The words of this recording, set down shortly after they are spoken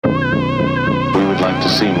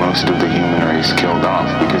see most of the human race killed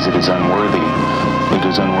off because it is unworthy. It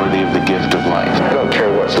is unworthy of the gift of life. I don't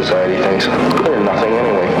care what society thinks. They're nothing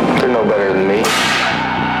anyway. They're no better than me.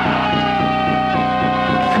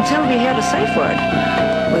 Until we hear the safe word,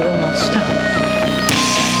 we will not stop.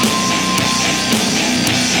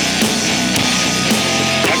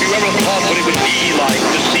 Have you ever thought what it would be like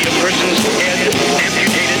to see a person's head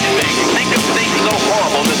amputated? Think of things so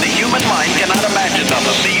horrible that the human mind cannot imagine them.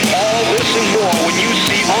 To see all this and more when you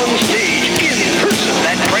see on stage, in person,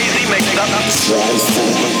 that crazy mixed up.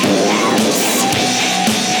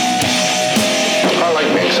 I like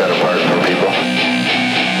being set apart from people.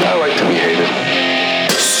 I like to be hated.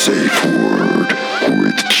 Safe Word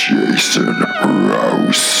with Jason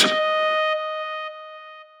Rouse.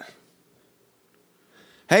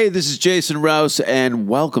 Hey, this is Jason Rouse, and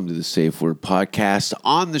welcome to the Safe Word Podcast.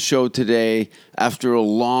 On the show today, after a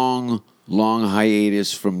long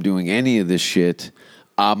hiatus from doing any of this shit,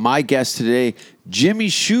 my guest today, Jimmy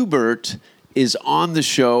Shubert, is on the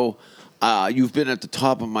show. You've been at the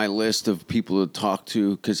top of my list of people to talk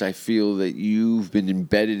to because I feel that you've been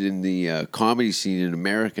embedded in the comedy scene in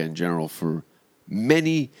America in general for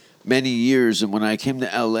many years. And when I came to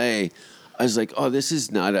LA, I was like, oh, this is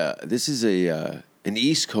an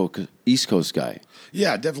East Coast guy.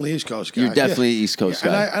 Yeah, definitely East Coast guy. You're definitely an East Coast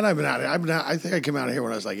guy. And I've been out here. I think I came out of here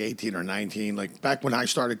when I was like 18 or 19. Like back when I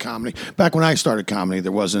started comedy.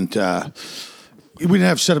 There wasn't. We didn't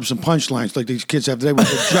have set up some punchlines like these kids have today.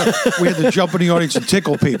 We had to jump in the audience and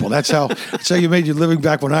tickle people. That's how you made your living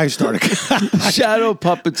back when I started. Shadow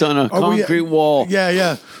puppets on a concrete wall.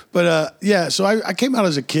 Yeah. But so I came out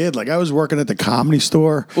as a kid. Like I was working at the Comedy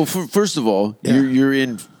Store. Well, first of all, you're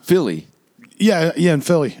in Philly. Yeah, in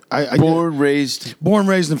Philly. Born, raised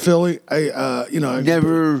in Philly.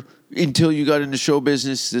 Never until you got into show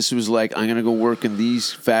business. This was like, I'm gonna go work in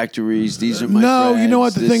these factories. These are my friends. You know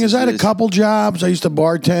what the thing is? I had a couple jobs. I used to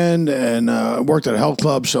bartend and worked at a health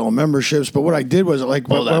club selling memberships. But what I did was like,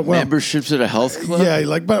 memberships at a health club. Yeah,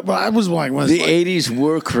 like, but I was like, the '80s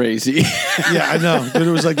were crazy. Yeah, I know. But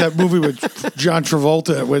it was like that movie with John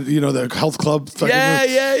Travolta with the health club.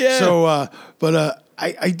 Yeah. So,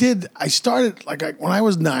 I started when I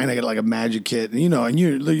was 9. I got like a magic kit, and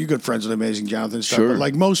you're good friends with Amazing Jonathan and stuff. Sure. But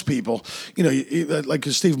like most people, like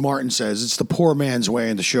Steve Martin says, it's the poor man's way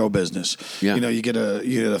into show business. Yeah. You get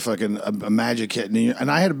a fucking a magic kit, and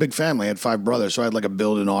I had a big family. I had 5 brothers, so I had like a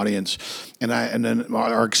built-in audience, and then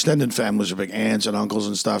our extended families were big aunts and uncles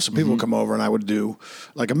and stuff. So people would come over, and I would do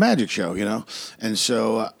like a magic show, and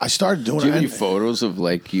so I started doing. Do you have any photos of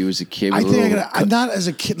like you as a kid? I think I'm not as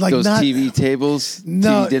a kid, like those not TV tables.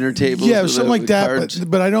 No, TV dinner tables. Yeah, something like that. Cards.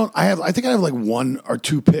 But I think I have like 1 or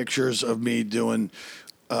 2 pictures of me doing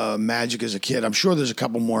magic as a kid. I'm sure there's a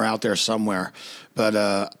couple more out there somewhere, but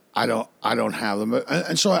I don't have them.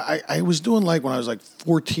 And so I was doing like when I was like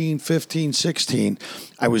 14, 15, 16,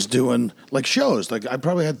 I was doing like shows. Like I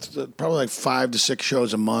probably had like 5 to 6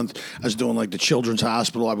 shows a month. I was doing like the Children's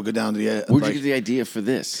Hospital. I would go down to the. Where'd you get the idea for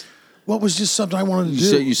this? What was just something I wanted to do?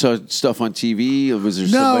 So you saw stuff on TV, or was there?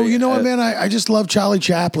 No, you know what, man? I just love Charlie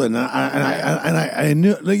Chaplin, and I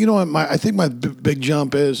knew. You know what? I think my big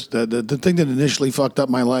jump is the thing that initially fucked up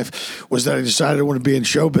my life was that I decided I wanted to be in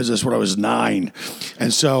show business when I was 9,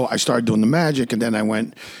 and so I started doing the magic, and then I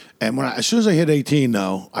went, and as soon as I hit 18,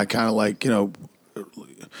 though, I kind of like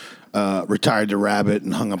retired the rabbit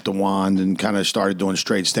and hung up the wand and kind of started doing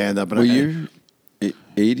straight stand up. Well, you're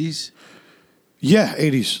 80s. Yeah,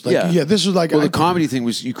 80s. Yeah, this was like... Well, the comedy thing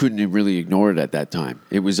was, you couldn't really ignore it at that time.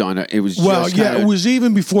 It was it was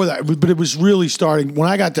even before that, but it was really starting... When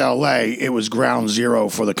I got to L.A., it was ground zero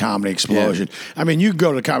for the comedy explosion. Yeah. I mean, you go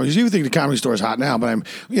to the comedy... You think the Comedy Store is hot now, but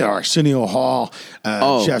Arsenio Hall,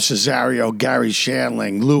 Jeff Cesario, Gary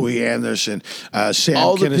Shandling, Louis Anderson, Sam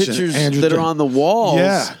all Kinison, the pictures Andrew that are on the walls...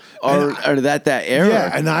 Yeah. Are that era?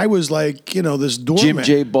 Yeah, and I was like, this doorman. Jim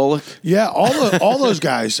J. Bullock. Yeah, all those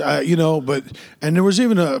guys, but there was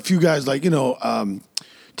even a few guys like,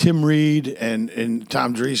 Tim Reed and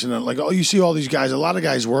Tom Dreesen. Like, you see all these guys. A lot of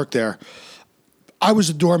guys work there. I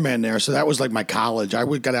was a doorman there, so that was like my college. I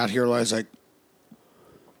got out here when I was like,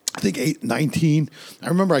 I think 19. I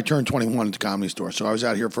remember I turned 21 at the Comedy Store, so I was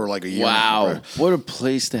out here for like a year. Wow. What a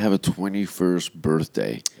place to have a 21st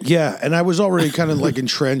birthday. Yeah, and I was already kind of like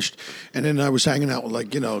entrenched, and then I was hanging out with like,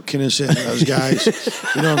 Kinison and those guys.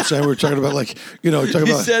 You know what I'm saying? We were talking about like, You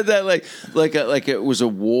said that like it was a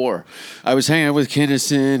war. I was hanging out with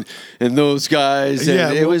Kinison and those guys,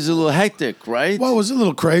 and it was a little hectic, right? Well, it was a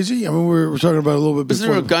little crazy. I mean, we were talking about it a little bit before.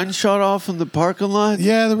 Was there a gunshot off in the parking lot?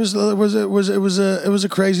 Yeah, there was. It was a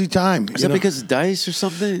crazy crazy time. Is that because of Dice or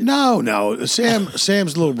something? No.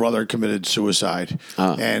 Sam's little brother committed suicide,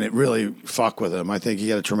 and it really fucked with him. I think he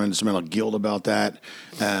had a tremendous amount of guilt about that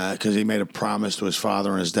because he made a promise to his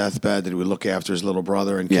father on his deathbed that he would look after his little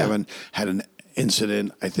brother. And Kevin had an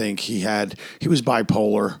incident. I think he was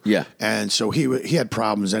bipolar. Yeah. And so he had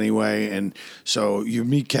problems anyway. And so you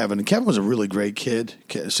meet Kevin, and Kevin was a really great kid.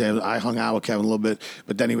 Sam, I hung out with Kevin a little bit,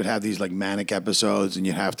 but then he would have these like manic episodes, and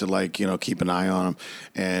you have to like, keep an eye on him.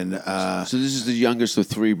 And so this is the youngest of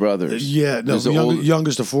three brothers. Yeah, no,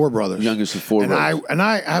 youngest of four brothers. Youngest of four brothers.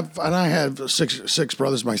 I have six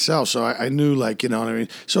brothers myself, so I knew, like, you know what I mean.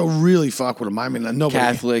 So really fuck with him. I mean, nobody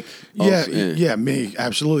Catholic. Yeah, me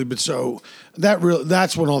absolutely. But so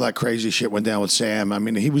that's when all that crazy shit went down with Sam. I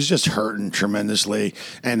mean, he was just hurting tremendously,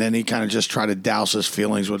 and then he kind of just tried to douse his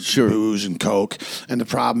feelings with booze and coke. And the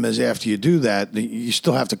problem is, after you do that, you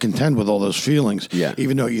still have to contend with all those feelings. Yeah.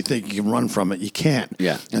 Even though you think you can run from it, you can't.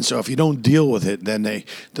 Yeah. And so if you don't deal with it, then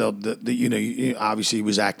obviously he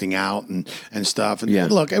was acting out and stuff.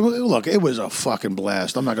 And look, it was a fucking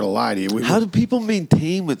blast. I'm not gonna lie to you. How do people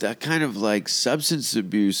maintain with that kind of like substance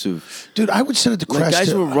abuse of? Dude, I would sit at the Crest guys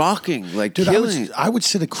Hill. were rocking, like Dude, killing. I would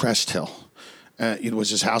sit at Crest Hill. It was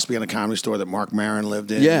his house behind a comedy store that Mark Maron lived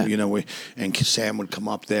in. Yeah. And Sam would come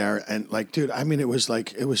up there, and like, dude, I mean, it was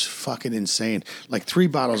fucking insane. Like three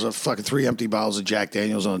empty bottles of Jack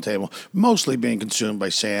Daniels on the table, mostly being consumed by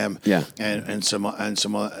Sam. Yeah. And some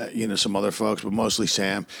other folks, but mostly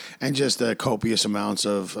Sam, and just copious amounts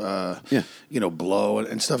of blow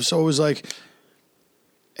and stuff. So it was like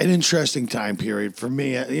an interesting time period for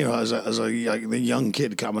me, as a young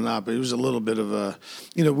kid coming up. It was a little bit of a,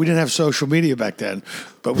 we didn't have social media back then,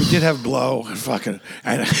 but we did have blow and fucking.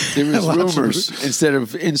 And there was rumors instead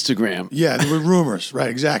of Instagram. Yeah, there were rumors, right?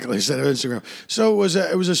 Exactly, instead of Instagram. So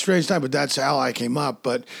it was a strange time, but that's how I came up.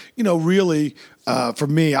 But really. For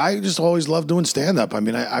me, I just always loved doing stand-up. I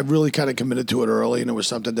mean, I really kind of committed to it early, and it was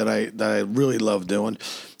something that I really loved doing,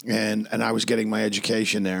 and I was getting my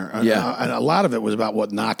education there. And a lot of it was about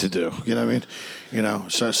what not to do. You know what I mean?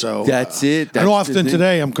 So that's it. That's and often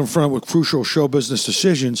today, I'm confronted with crucial show business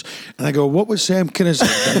decisions, and I go, "What would Sam Kinison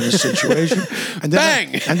have done in this situation?" And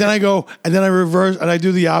then Bang! And then I reverse, and I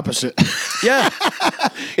do the opposite. Yeah,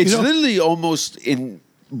 it's literally almost in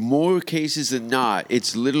more cases than not,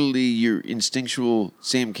 it's literally your instinctual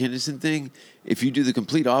Sam Kinison thing. If you do the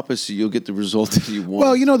complete opposite, you'll get the result that you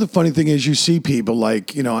want. Well, the funny thing is, you see people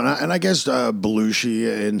like, and I guess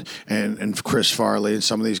Belushi and Chris Farley and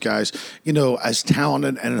some of these guys, as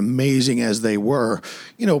talented and amazing as they were,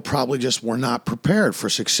 probably just were not prepared for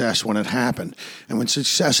success when it happened. And when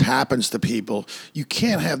success happens to people, you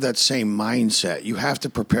can't have that same mindset. You have to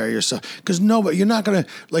prepare yourself, because you're not going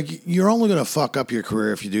to, you're only going to fuck up your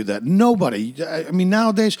career if you do that. Nobody. I mean,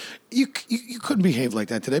 nowadays, you couldn't behave like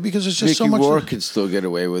that today because it's just so much. Rourke can still get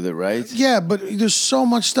away with it, right? Yeah, but there's so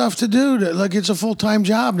much stuff to do. It's a full-time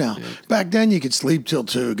job now. Yeah. Back then, you could sleep till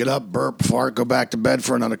 2, get up, burp, fart, go back to bed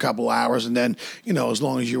for another couple hours, and then, as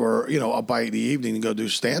long as you were, up by the evening and go do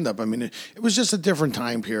stand-up. I mean, it was just a different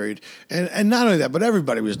time period. And not only that, but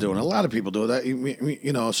everybody was doing it. A lot of people do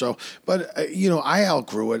that, so. But, I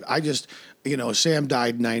outgrew it. I just... Sam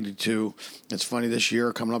died in 92. It's funny, this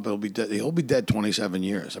year coming up, he'll be dead 27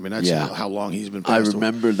 years. I mean, that's how long he's been passed I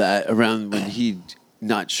remember away. that around when he'd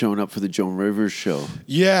not shown up for the Joan Rivers show.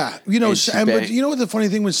 Yeah. But you know what the funny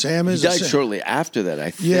thing with Sam is? He died shortly after that, I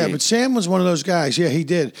think. Yeah, but Sam was one of those guys. Yeah, he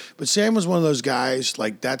did. But Sam was one of those guys,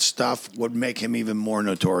 like, that stuff would make him even more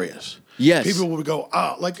notorious. Yes. People would go,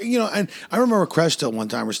 and I remember Crest Hill one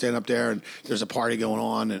time, we're standing up there, and there's a party going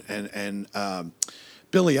on, and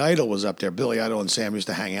Billy Idol was up there. Billy Idol and Sam used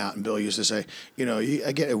to hang out, and Billy used to say,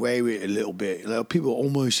 I get away with it a little bit. People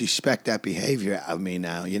almost expect that behavior out of me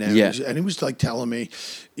now, Yeah. And he was like telling me,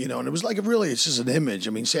 and it was like it's just an image.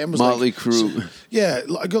 I mean, Sam was Motley Crue. Yeah,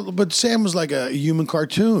 but Sam was like a human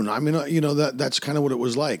cartoon. I mean, that's kind of what it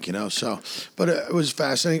was like, so. But it was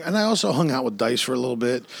fascinating. And I also hung out with Dice for a little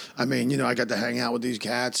bit. I mean, I got to hang out with these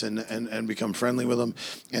cats and become friendly with them.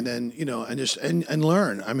 And then, and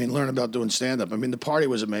learn. I mean, learn about doing stand-up. I mean, the party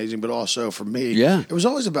was amazing, but also for me, it was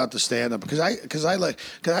always about the stand-up because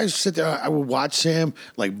I sit there, I would watch Sam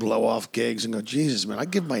like blow off gigs and go, Jesus, man, I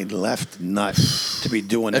give my left nut to be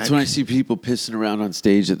doing That's that. when I see people pissing around on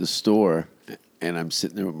stage at the store, and I'm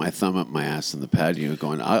sitting there with my thumb up my ass on the patio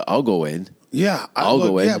going, I'll go in. Yeah, I'll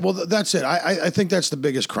go in. Yeah, well, that's it. I think that's the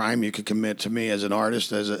biggest crime you could commit to me as an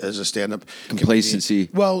artist, as a stand-up Complacency.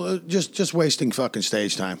 comedian. Well, just wasting fucking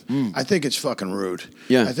stage time. I think it's fucking rude.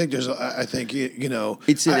 Yeah. I think you know,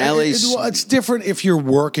 It's in LA. It's different if you're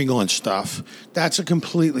working on stuff. That's a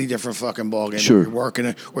completely different fucking ballgame. Sure. If you're working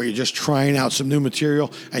it, or you're just trying out some new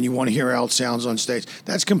material and you want to hear how it sounds on stage.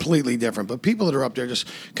 That's completely different. But people that are up there just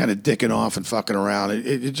kind of dicking off and fucking around,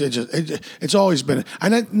 it's always been,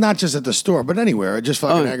 and not just at the store, but anywhere. It just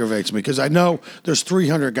fucking aggravates me because I know there's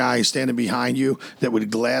 300 guys standing behind you that would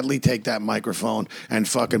gladly take that microphone and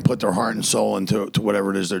fucking put their heart and soul into whatever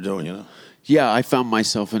it is they're doing, you know? Yeah, I found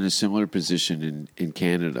myself in a similar position in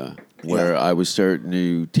Canada where I was starting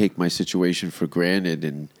to take my situation for granted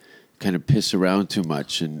and kind of piss around too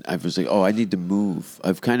much. And I was like, I need to move.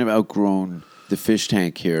 I've kind of outgrown the fish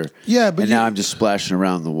tank here. Yeah, but now I'm just splashing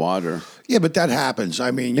around in the water. Yeah, but that happens.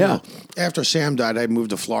 I mean, you know, after Sam died, I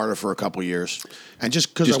moved to Florida for a couple of years, and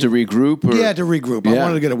just because to regroup. Yeah, to regroup. I Yeah.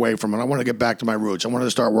 wanted to get away from it. I wanted to get back to my roots. I wanted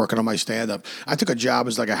to start working on my stand-up. I took a job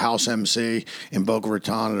as like a house MC in Boca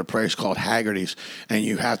Raton at a place called Haggerty's, and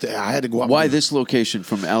I had to go up. Why this location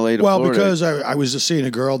from LA to Florida? Well, because I was just seeing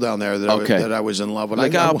a girl down there that I was in love with.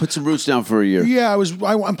 Like, I'll put some roots down for a year. Yeah,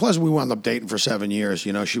 and plus we wound up dating for 7 years.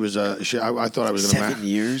 You know, she was. I thought I was going to 7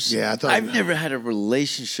 years? Yeah, I thought I've never had a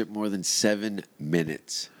relationship more than 7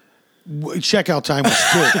 minutes. Checkout time was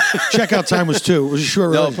 2. Checkout time was 2. It was a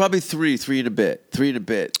short. No, probably 3 and a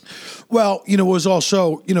bit. Well, you know, it was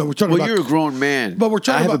also, you know, we're talking about. Well, you're a grown man. But we're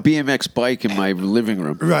talking I have about a BMX bike in my living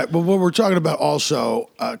room. Right, but what we're talking about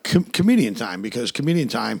also comedian time, because comedian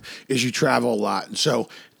time is you travel a lot, and so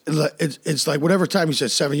it's like whatever time you said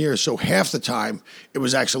 7 years. So half the time it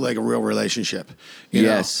was actually like a real relationship. You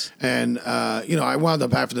Yes. know? And you know, I wound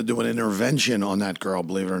up having to do an intervention on that girl.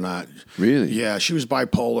 Believe it or not. Really? Yeah, she was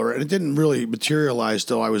bipolar, and it didn't really materialize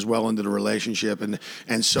till I was well into the relationship, and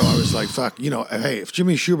so I was like, fuck, you know, hey, if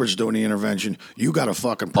Jimmy Schubert's doing the intervention, you got a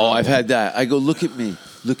fucking problem. I've had that. I go, look at me.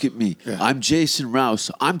 Yeah. I'm Jason Rouse.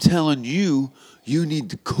 I'm telling you, you need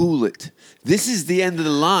to cool it. This is the end of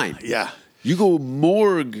the line. Yeah. You go,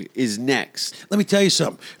 morgue is next. Let me tell you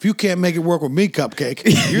something. If you can't make it work with me, Cupcake,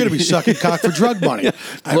 you're going to be sucking cock for drug money.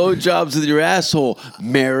 Blow jobs with your asshole,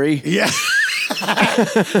 Mary. Yeah.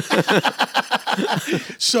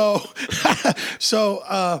 So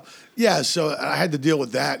I had to deal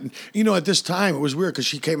with that. And, you know, at this time, it was weird because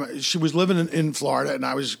she was living in Florida, and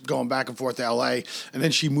I was going back and forth to L.A., and then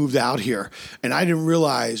she moved out here. And I didn't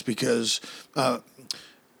realize because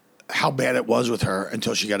how bad it was with her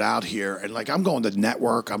until she got out here. And like, I'm going to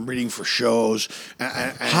network, I'm reading for shows.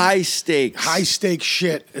 And High stakes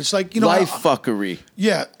shit. It's like, you know. life fuckery.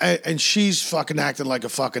 Yeah, and she's fucking acting like a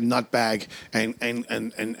fucking nutbag,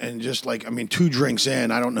 and just like, I mean, 2 drinks in,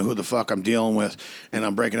 I don't know who the fuck I'm dealing with, and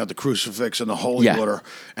I'm breaking out the crucifix and the holy water,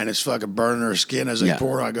 and it's fucking burning her skin as I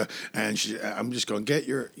pour. I go, and I'm just going, get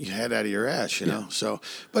your head out of your ass, you know. So,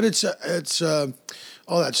 but it's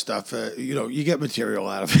all that stuff, you know, you get material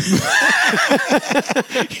out of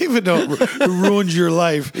it, even though it ruins your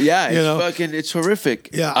life. Yeah, it's it's horrific.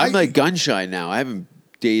 Yeah, I'm like gun shy now. I haven't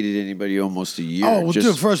dated anybody almost a year. Oh, well,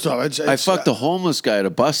 dude, first off, I fucked a homeless guy at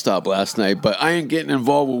a bus stop last night, but I ain't getting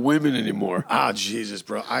involved with women anymore. Ah, Jesus,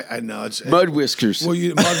 bro. I know. Mud whiskers. Well,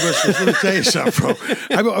 Mud whiskers. Let me tell you something, bro.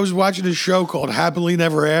 I was watching a show called Happily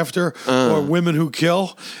Never After, or Women Who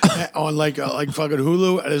Kill, on like fucking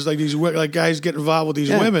Hulu, and it's like these like guys get involved with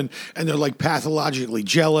these women, and they're like pathologically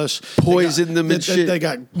jealous, poison them and shit. They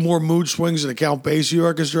got more mood swings than the Count Basie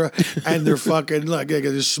Orchestra, and they're fucking like they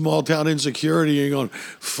got this small town insecurity, and going,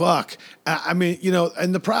 fuck. I mean, you know,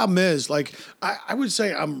 and the problem is, like, I would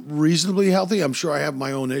say I'm reasonably healthy. I'm sure I have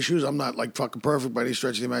my own issues. I'm not like fucking perfect by any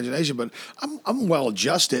stretch of the imagination, but I'm well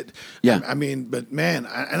adjusted. Yeah. I mean, but man,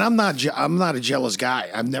 and I'm not a jealous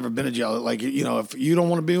guy. I've never been a jealous. Like, you know, if you don't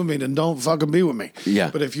want to be with me, then don't fucking be with me.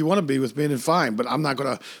 Yeah. But if you want to be with me, then fine. But I'm not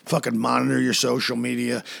gonna fucking monitor your social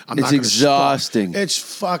media. It's exhausting. It's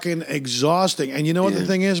fucking exhausting. And you know what the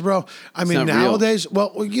thing is, bro? I mean, not nowadays,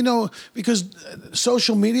 well, you know, because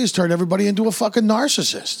social media has turned everybody into a fucking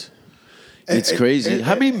narcissist. It's crazy.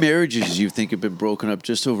 How many marriages do you think have been broken up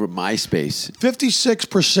just over MySpace?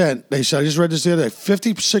 56%, they said, I just read this the other day,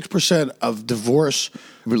 56% of divorce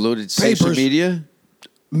Reloaded social papers media?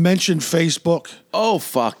 mentioned Facebook. Oh,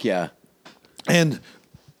 fuck yeah. And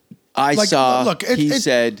I like, saw, look, he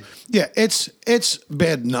said. Yeah, it's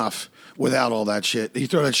bad enough without all that shit. You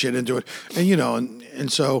throw that shit into it. And, you know,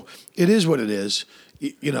 and so it is what it is.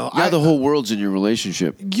 You know, the whole world's in your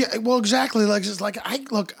relationship. Yeah, well, exactly. Like, it's like I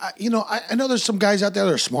know there's some guys out there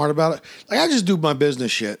that are smart about it. Like, I just do my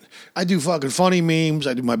business shit. I do fucking funny memes.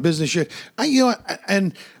 I do my business shit.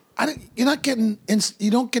 And you're not getting.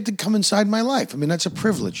 You don't get to come inside my life. I mean, that's a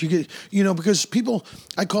privilege. You get, because people,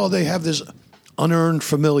 they have this unearned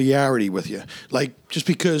familiarity with you. Like, just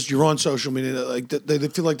because you're on social media, like they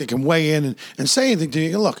feel like they can weigh in and say anything to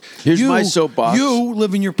you. Look, here's my soapbox. You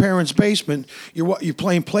live in your parents' basement. You're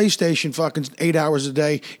playing PlayStation fucking 8 hours a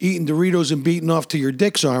day, eating Doritos and beating off to your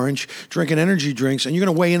dick's orange, drinking energy drinks, and you're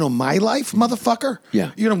going to weigh in on my life, motherfucker?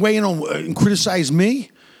 Yeah. You're going to weigh in on and criticize me?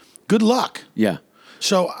 Good luck. Yeah.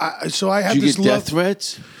 So I have Do you this get death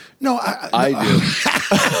threats? No, I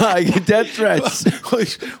do. I get death threats.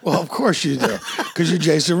 Well, of course you do, because you're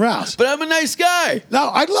Jason Rouse. But I'm a nice guy. No,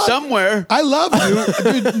 I love somewhere. I love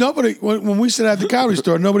you, dude. Nobody. When we sit at the Comedy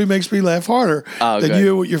Store, nobody makes me laugh harder than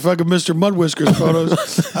you with your fucking Mr. Mudwhiskers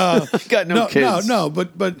photos. Got no kids. No,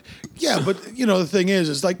 but the thing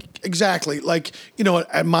is like exactly like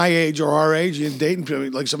at my age or our age, you're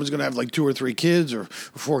dating like someone's gonna have like 2 or 3 kids or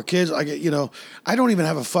 4 kids. I don't even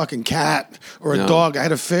have a fucking cat or a dog. I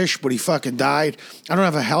had a fish, but he fucking died. I don't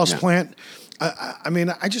have a house plant. I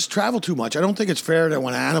mean, I just travel too much. I don't think it's fair to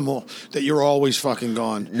one animal that you're always fucking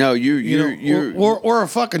gone. No, you're or a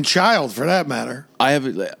fucking child for that matter. I have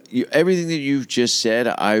everything that you've just said.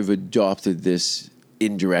 I've adopted this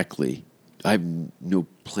indirectly. I have no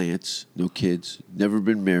plants, no kids, never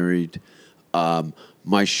been married.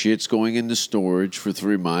 My shit's going into storage for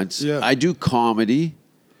 3 months. Yeah. I do comedy.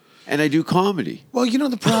 And I do comedy. Well,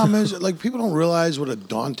 the problem is, like, people don't realize what a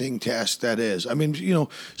daunting task that is. I mean,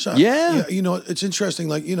 it's interesting.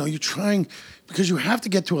 Like, you're trying because you have to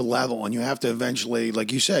get to a level, and you have to eventually,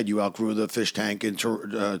 like you said, you outgrew the fish tank in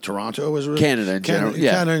Toronto, was it? Canada in general.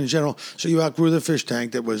 Canada in general. So you outgrew the fish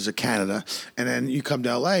tank that was Canada, and then you come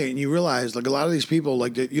to LA, and you realize, like, a lot of these people,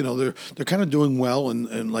 like, they're kind of doing well,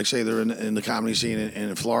 and like, say they're in the comedy scene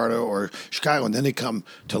in Florida or Chicago, and then they come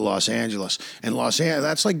to Los Angeles, and Los Angeles,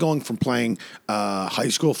 that's like going from playing high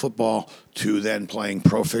school football to then playing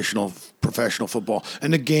professional football,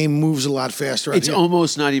 and the game moves a lot faster. It's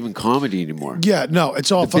almost not even comedy anymore. Yeah, no,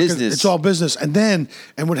 it's all fucking business. It's all business. And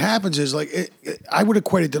what happens is, like, I would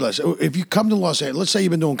equate it to this. If you come to Los Angeles, let's say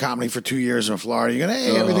you've been doing comedy for 2 years in Florida, you're going,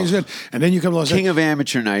 hey, everything's good, and then you come to Los Angeles. King of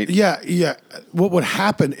Amateur Night. Yeah. What would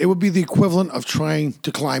happen? It would be the equivalent of trying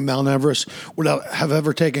to climb Mount Everest without have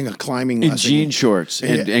ever taken a climbing lesson. In jean shorts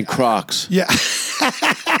and Crocs. Yeah.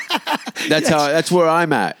 That's where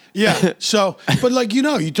I'm at. Yeah. So, but like, you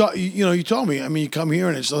told me, I mean, you come here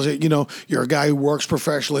and it's, you're a guy who works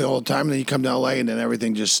professionally all the time, and then you come to LA and then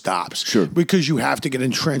everything just stops. Sure. Because you have to get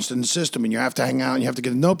entrenched in the system, and you have to hang out, and you have to get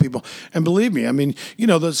to know people. And believe me, I mean,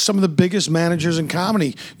 some of the biggest managers in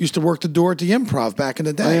comedy used to work the door at the Improv back in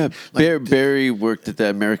the day. Oh, yeah. Barry worked at the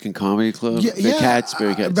American Comedy Club. Yeah. Barry Katz.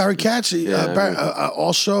 Barry Katz.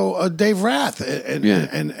 Also Dave Rath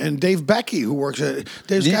and Dave Becky, who works at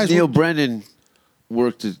Neil Brennan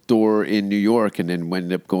worked the door in New York and then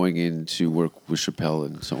ended up going in to work with Chappelle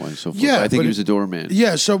and so on and so forth. Yeah, I think he was a doorman.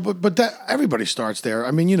 Yeah, so but that everybody starts there.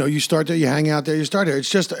 I mean, you start there, you hang out there, you start there.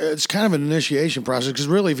 It's kind of an initiation process, because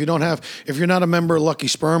really, if you're not a member of Lucky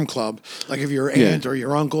Sperm Club, like if your aunt or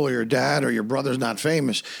your uncle or your dad or your brother's not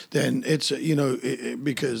famous, then it's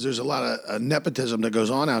because there's a lot of nepotism that goes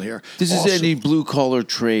on out here. This is any blue collar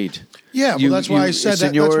trade. Yeah, well, that's why I said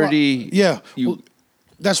seniority.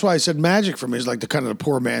 That's why I said magic for me is like the kind of the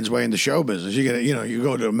poor man's way into show business. You get, you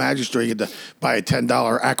go to a magic store, you get to buy a $10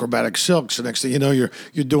 acrobatic silks. The next thing you know, you're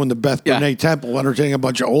doing the Beth Bernay Temple, entertaining a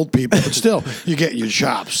bunch of old people, but still, you get your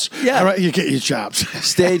chops. Yeah, all right, you get your chops.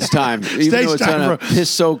 Stage time, even though it's on a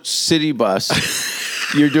piss-soaked city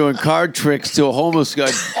bus, you're doing card tricks till a homeless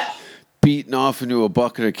guy beaten off into a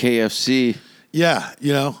bucket of KFC. Yeah,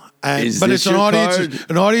 but it's an audience. Card?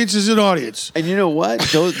 An audience is an audience. And you know what?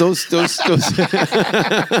 Those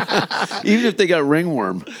even if they got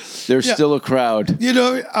ringworm, they're still a crowd.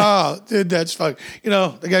 Dude, that's fuck.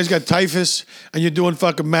 The guy's got typhus, and you're doing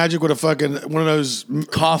fucking magic with a fucking one of those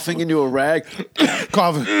coughing into a rag,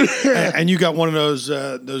 coughing, and you got one of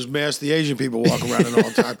those masks the Asian people walk around in all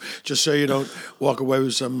the time, just so you don't walk away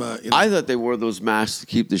with some. I thought they wore those masks to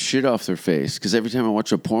keep the shit off their face, because every time I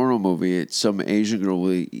watch a porno movie, it's some Asian girl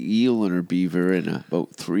with eel in her beaver and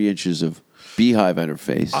about 3 inches of beehive on her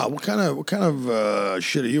face. What kind of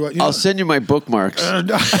shit are you? I'll send you my bookmarks.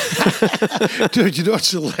 Dude, you know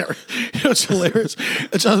what's hilarious?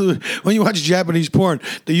 It's when you watch Japanese porn,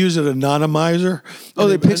 they use an anonymizer. Oh,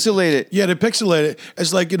 they pixelate it. Yeah, they pixelate it.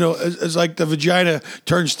 It's like it's like the vagina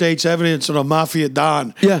turns state's evidence on a mafia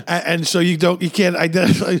don. Yeah, and so you can't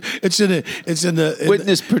identify. It's in the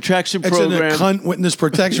witness protection program. It's in the cunt witness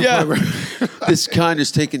protection program. This cunt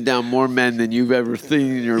has taken down more men than you've ever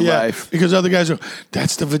seen in your life. Because other guys go,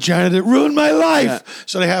 that's the vagina that ruined my life. Yeah.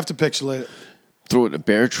 So they have to pixelate it. throw it in a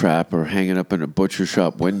bear trap or hang it up in a butcher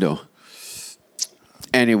shop window.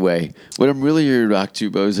 Anyway, what I'm really here to talk to you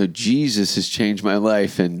about is how Jesus has changed my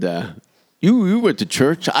life. And you went to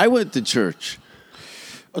church. I went to church.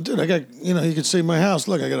 Oh, dude, I got, you can see my house.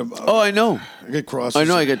 Look, I got a. Oh, I know. I get crosses. I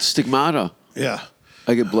know. I got stigmata. Yeah.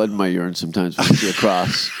 I get blood in my urine sometimes when I see a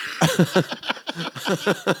cross.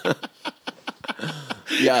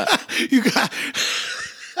 Yeah. You got.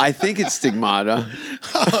 I think it's stigmata.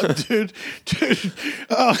 Oh, dude.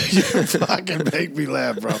 Oh, you fucking make me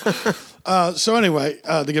laugh, bro. So anyway,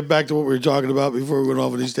 to get back to what we were talking about before we went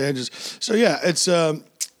off on these tangents. So yeah, it's LA's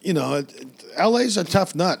a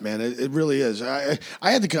tough nut, man. It really is. I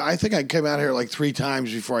think I came out here like 3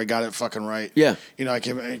 times before I got it fucking right. Yeah. I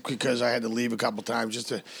came because I had to leave a couple times just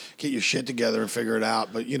to get your shit together and figure it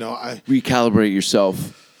out. But I Recalibrate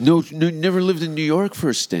yourself. No, never lived in New York for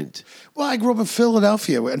a stint. Well, I grew up in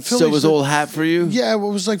Philadelphia, and So it was old hat for you? Yeah, it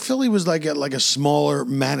was like Philly was like a smaller,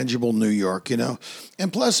 manageable New York, And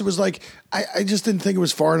plus, it was like I just didn't think it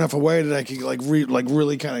was far enough away that I could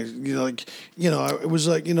really kind of it was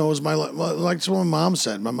like it was like what my mom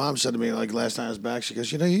said. My mom said to me like last time I was back, she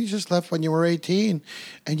goes, you just left when you were 18,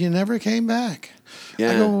 and you never came back.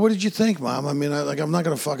 Yeah. I go, well, what did you think, Mom? I mean, I'm not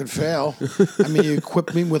going to fucking fail. I mean, you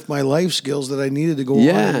equipped me with my life skills that I needed to go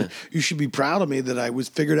on. You should be proud of me that I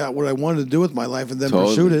figured out what I wanted to do with my life and then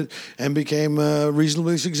pursued it and became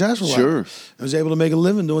reasonably successful. Sure. I was able to make a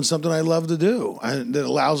living doing something I love to do. That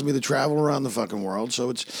allows me to travel around the fucking world. So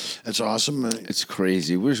it's awesome. It's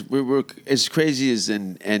crazy. We're as crazy as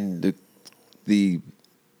the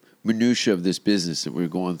minutia of this business that we're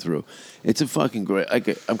going through. It's a fucking great.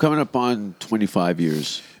 I'm coming up on 25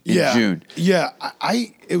 years in June. Yeah,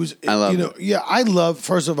 I love.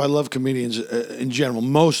 First off, I love comedians in general.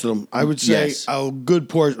 Most of them, I would say, a good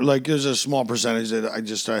portion. Like there's a small percentage that I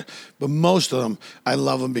just, but most of them, I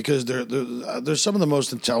love them because they're some of the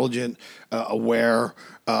most intelligent, aware.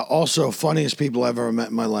 Also, funniest people I've ever met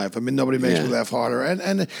in my life. I mean, nobody makes me laugh harder,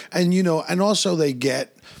 and also they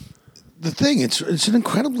get. The thing, it's an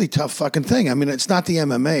incredibly tough fucking thing. I mean, it's not the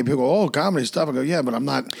MMA. People go, comedy's tough. I go, yeah, but I'm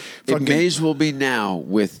not fucking... It may as well be now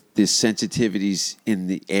with the sensitivities in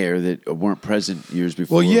the air that weren't present years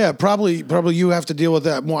before. Well, yeah, probably you have to deal with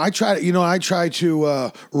that more. I try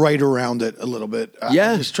to write around it a little bit.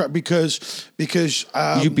 Just try, because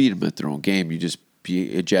you beat them at their own game. You just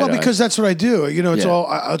be a Jedi. Well, because that's what I do. It's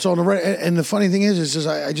all in the right. And the funny thing is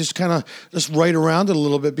I just kind of just write around it a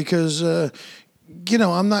little bit because...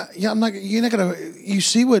 I'm not. You're not gonna. You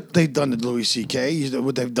see what they've done to Louis C.K.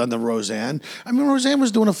 What they've done to Roseanne. I mean, Roseanne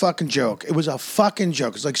was doing a fucking joke. It was a fucking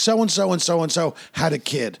joke. It's like so and so had a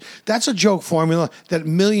kid. That's a joke formula that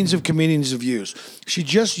millions of comedians have used. She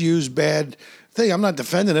just used bad thing. I'm not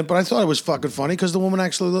defending it, but I thought it was fucking funny because the woman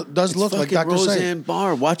actually does look like Dr. Roseanne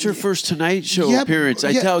Barr. Watch her first Tonight Show appearance.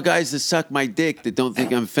 I tell guys to suck my dick that don't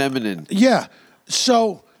think I'm feminine. Yeah.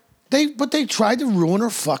 So. But they tried to ruin her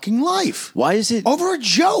fucking life. Why is it over a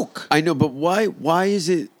joke? I know, but why? Why is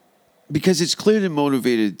it? Because it's clearly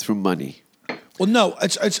motivated through money. Well, no,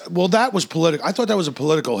 that was political. I thought that was a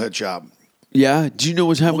political hit job. Yeah. Do you know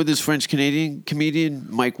what's happened with this French Canadian comedian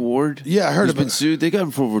Mike Ward? Yeah, I heard He's been sued. They got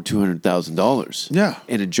him for over $200,000. Yeah,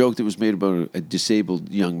 and a joke that was made about a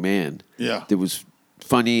disabled young man. Yeah, that was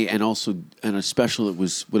funny and a special that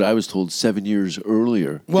was what I was told 7 years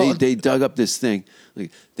earlier. Well, they dug up this thing.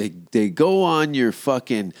 Like they go on your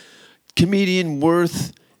fucking comedian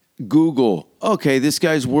worth Google. Okay, this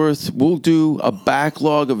guy's worth. We'll do a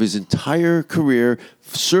backlog of his entire career,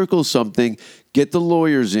 circle something, get the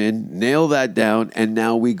lawyers in, nail that down, and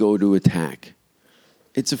now we go to attack.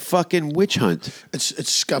 It's a fucking witch hunt.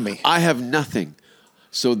 It's scummy. I have nothing.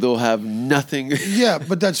 So they'll have nothing. Yeah,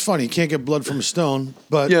 but that's funny. You can't get blood from a stone.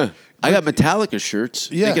 But yeah, I got Metallica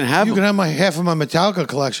shirts. Yeah, you can have them. Half of my Metallica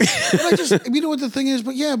collection. But I just, you know what the thing is?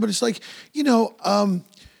 But yeah, but it's like, I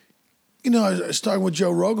was talking with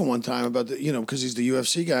Joe Rogan one time about because he's the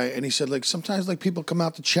UFC guy, and he said like sometimes like people come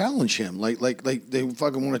out to challenge him, like they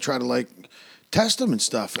fucking want to try to like test him and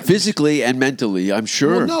stuff. Physically and mentally, I'm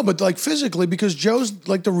sure. Well, no, but like physically, because Joe's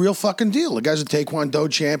like the real fucking deal. The guy's a Taekwondo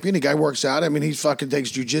champion. The guy works out. I mean, he fucking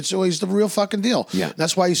takes jujitsu. He's the real fucking deal. Yeah. And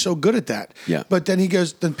that's why he's so good at that. Yeah. But then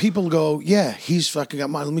then people go, yeah, he's fucking got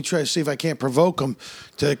mine. Let me try to see if I can't provoke him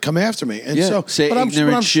to come after me. And so, say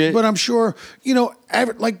ignorant shit. But I'm sure,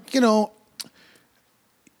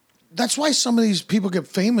 that's why some of these people get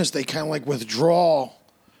famous. They kind of like withdraw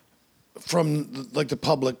from like the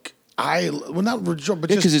public not but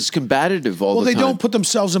because just it's combative all the they time. don't put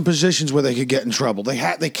themselves in positions where they could get in trouble.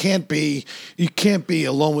 They can't be. You can't be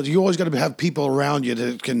alone with. You always got to have people around you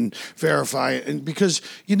that can verify it, and because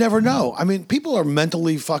you never know. I mean, people are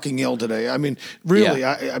mentally fucking ill today. I mean, really.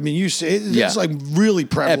 Yeah. I mean, you see, it's like really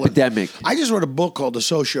prevalent. Epidemic. I just read a book called The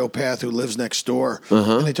Sociopath Who Lives Next Door,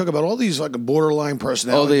 and they talk about all these like borderline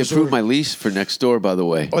personality. Oh, they disorders. approved my lease for next door, by the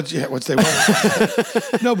way. What's they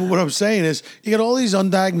want? No, but what I'm saying is, you got all these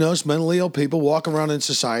undiagnosed mentally ill people walking around in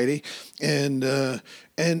society, and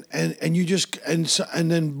you just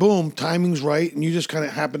and then boom, timing's right, and you just kind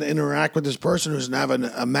of happen to interact with this person who's having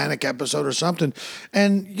a manic episode or something,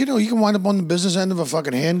 and you can wind up on the business end of a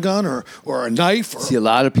fucking handgun or a knife. See, a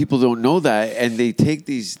lot of people don't know that, and they take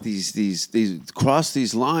these cross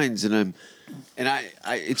these lines, and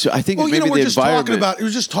I think Well, maybe we're the just environment. We're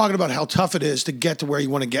just talking about how tough it is to get to where you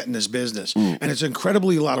want to get in this business, and it's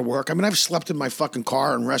incredibly a lot of work. I mean, I've slept in my fucking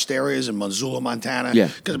car in rest areas in Missoula, Montana,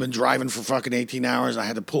 because I've been driving for fucking 18 hours. I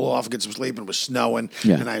had to pull off and get some sleep, and it was snowing,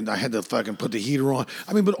 and I had to fucking put the heater on.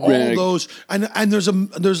 I mean, but all those, and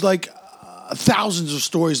there's like thousands of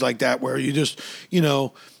stories like that where you just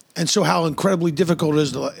and so how incredibly difficult it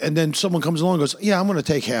is, and then someone comes along and goes, "Yeah, I'm going to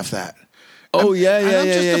take half that." Oh, I'm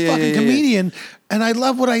just a fucking comedian, and I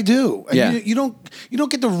love what I do. And you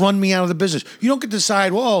don't get to run me out of the business. You don't get to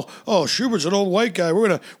decide, Schubert's an old white guy.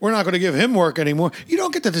 We're not gonna give him work anymore. You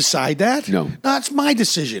don't get to decide that. No, that's my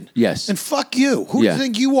decision. Yes, and fuck you. Who do you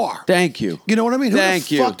think you are? Thank you. You know what I mean? Thank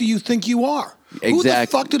Who the fuck do you think you are? Exactly. Who the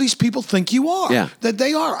fuck do these people think you are? Yeah, that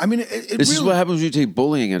they are. I mean, this is what happens when you take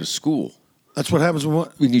bullying out of school. That's what happens when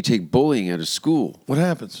you take bullying out of school. What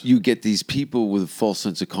happens? You get these people with a false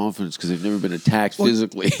sense of confidence because they've never been attacked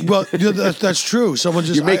physically. Well, that's true. Someone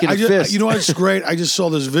just you're making a fist. You know what's great? I just saw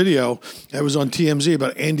this video that was on TMZ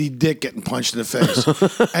about Andy Dick getting punched in the face.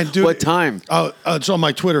 And dude, what time? It's on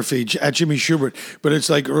my Twitter feed at Jimmy Schubert. But it's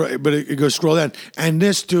like, it goes scroll down, and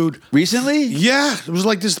this dude recently, it was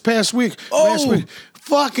like this past week. Last week,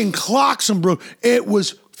 fucking clocks him, bro. It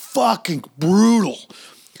was fucking brutal.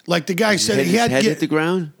 Like the guy said, he had his head hit the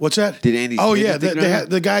ground. What's that? Did Andy's Oh head yeah, hit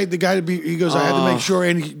the ground? the guy to be. He goes, I had to make sure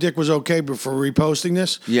Andy Dick was okay before reposting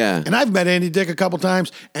this. Yeah, and I've met Andy Dick a couple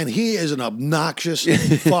times, and he is an obnoxious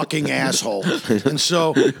fucking asshole. And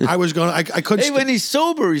so I was going, I couldn't. Hey, when he's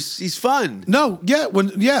sober, he's fun. No,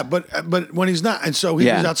 but when he's not, and so he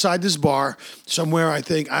was outside this bar somewhere. I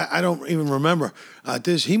think I don't even remember.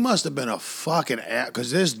 He must have been a fucking ass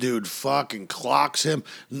because this dude fucking clocks him,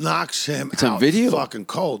 knocks him it's out on video? fucking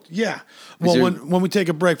cold. Yeah. Well, when we take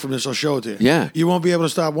a break from this, I'll show it to you. Yeah. You won't be able to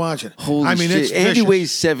stop watching. Holy shit. It's Andy vicious.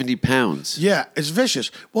 weighs 70 pounds. Yeah, it's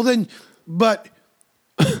vicious. Well, then, but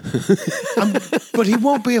he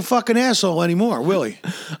won't be a fucking asshole anymore, will he?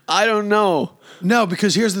 I don't know. No,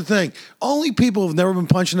 because here's the thing. Only people who've never been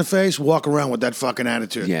punched in the face walk around with that fucking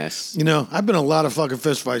attitude. Yes. I've been in a lot of fucking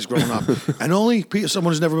fist fights growing up. And only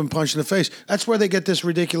someone who's never been punched in the face, that's where they get this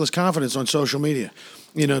ridiculous confidence on social media.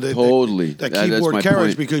 Totally. That That's keyboard my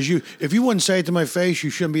courage, point. because if you wouldn't say it to my face, you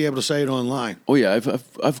shouldn't be able to say it online. Oh yeah,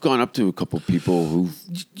 I've gone up to a couple people who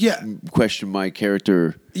question my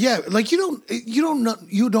character. Yeah, like you don't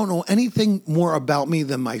know anything more about me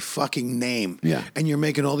than my fucking name. Yeah. And you're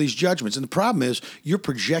making all these judgments. And the problem is you're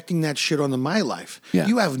projecting that shit onto my life. Yeah.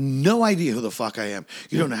 You have no idea who the fuck I am.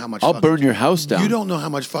 You don't know how much I'll burn your house down. You don't know how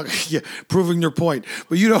much fucking proving your point.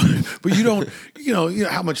 But you don't you know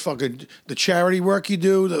how much fucking the charity work you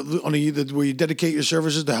do, where you dedicate your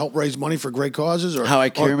services to help raise money for great causes, or how I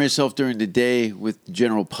carry myself during the day with the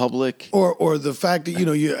general public, or the fact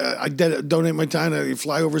that I donate my time to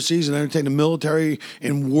fly overseas and entertain the military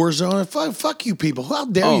in war zone. Fuck you people. How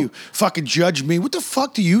dare you fucking judge me? What the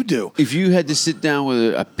fuck do you do? If you had to sit down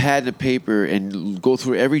with a pad and a paper and go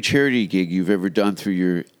through every charity gig you've ever done through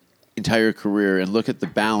your entire career and look at the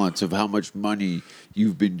balance of how much money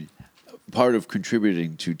you've been part of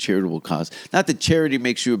contributing to charitable cause. Not that charity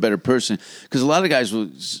makes you a better person, because a lot of guys will,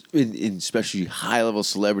 in especially high-level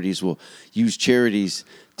celebrities, will use charities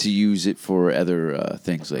to use it for other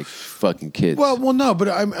things like fucking kids. Well, no, but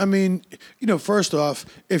I mean, first off,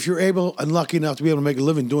 if you're able and lucky enough to be able to make a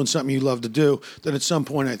living doing something you love to do, then at some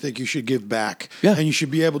point I think you should give back. Yeah. And you should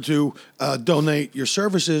be able to donate your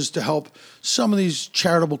services to help some of these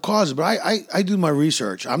charitable causes. But I do my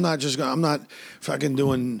research. I'm not fucking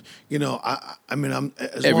doing, I mean, I'm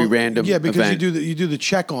every random because event. you do the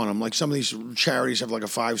check on them. Like some of these charities have like a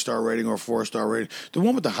 5-star rating or a 4-star rating. The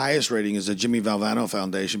one with the highest rating is the Jimmy Valvano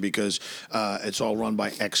Foundation. situation because it's all run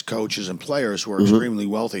by ex-coaches and players who are extremely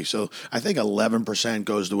wealthy. So I think 11%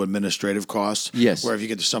 goes to administrative costs. Yes. Where if you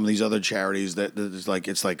get to some of these other charities, that it's like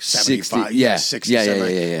 60, 75, yeah. 60, Yeah,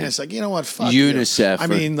 70. yeah. And it's like, you know what, fuck UNICEF you. I or-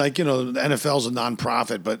 mean, like, you know, the NFL's a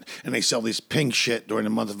non-profit, and they sell these pink shit during the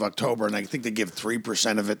month of October, and I think they give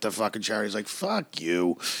 3% of it to fucking charities. Like, fuck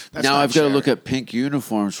you. That's now not I've got to charity. look at pink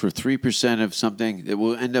uniforms for 3% of something that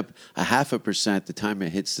will end up 0.5% the time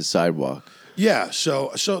it hits the sidewalk. Yeah,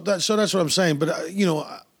 so that's what I'm saying. But you know,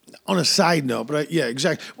 on a side note, yeah,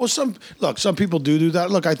 exactly. Well, some people do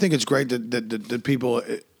that. Look, I think it's great that people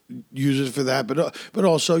use it for that, but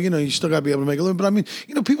also, you know, you still got to be able to make a living. But I mean,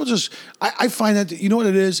 you know, people just I find that, you know what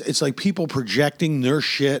it is? It's like people projecting their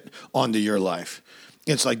shit onto your life.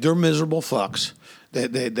 It's like they're miserable fucks. They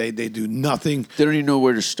do nothing. They don't even know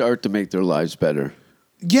where to start to make their lives better.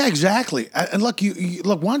 Yeah, exactly. And look, you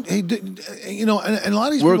look one. Hey, you know, and a lot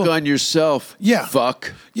of these Work people, on yourself. Yeah.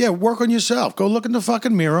 Fuck. Yeah, work on yourself. Go look in the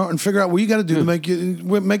fucking mirror and figure out what you got to do to make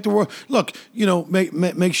the world. Look, you know,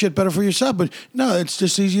 make shit better for yourself. But no, it's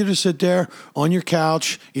just easier to sit there on your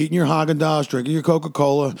couch, eating your Haagen-Dazs, drinking your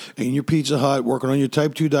Coca-Cola, eating your Pizza Hut, working on your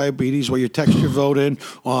type 2 diabetes while you text your vote in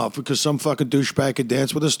because some fucking douchebag could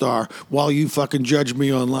dance with a star while you fucking judge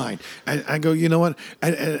me online. And I go, you know what?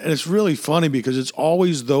 And it's really funny because it's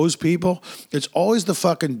always those people. It's always the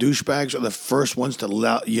fucking douchebags are the first ones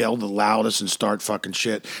to yell the loudest and start fucking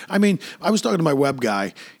shit. I mean, I was talking to my web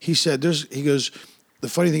guy. He said, he goes, the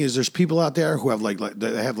funny thing is there's people out there who have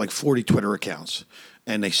they have like 40 Twitter accounts.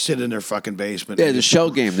 And they sit in their fucking basement. Yeah, the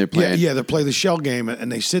shell game they're playing. Yeah, they play the shell game,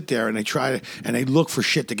 and they sit there and they and they look for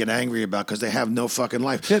shit to get angry about because they have no fucking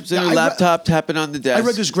life. Yep, so their laptop tapping on the desk. I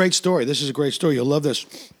read this great story. This is a great story. You'll love this.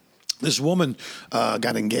 This woman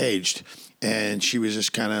got engaged. And she was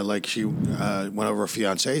just kind of like, she went over her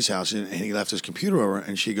fiance's house and he left his computer over,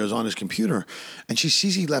 and she goes on his computer and she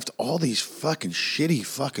sees he left all these fucking shitty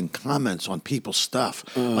fucking comments on people's stuff,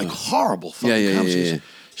 like horrible fucking comments. Yeah.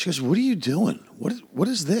 She goes, "What are you doing? What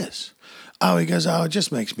is this?" Oh, he goes, "Oh, it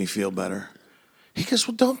just makes me feel better." He goes,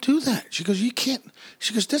 "Well, don't do that." She goes, "You can't."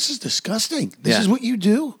 She goes, "This is disgusting. This is what you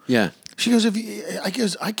do." Yeah. She goes,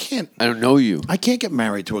 I can't. I don't know you. I can't get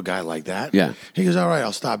married to a guy like that. Yeah. He goes, all right,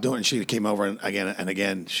 I'll stop doing it. And she came over and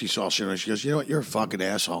again, she saw shit and she goes, you know what, you're a fucking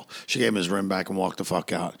asshole. She gave him his rim back and walked the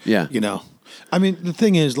fuck out. Yeah. You know, I mean, the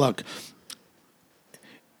thing is, look,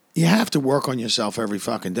 you have to work on yourself every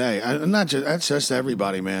fucking day. That's just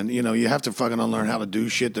everybody, man. You know, you have to fucking unlearn how to do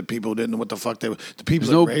shit that people didn't know what the fuck the people. There's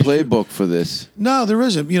no that raised you. playbook for this. No, there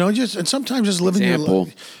isn't. You know, and sometimes just living your Example.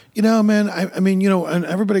 life. You know, man, I mean, you know, and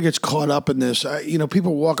everybody gets caught up in this. You know,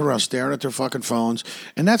 people walking around staring at their fucking phones,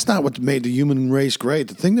 and that's not what made the human race great.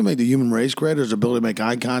 The thing that made the human race great is the ability to make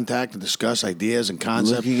eye contact and discuss ideas and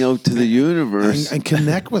concepts. Looking out to the universe. And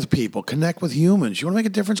connect with people, connect with humans. You want to make a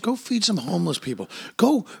difference? Go feed some homeless people.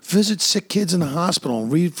 Go visit sick kids in the hospital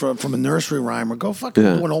and read from a nursery rhyme, or go fucking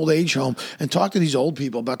to an old age home and talk to these old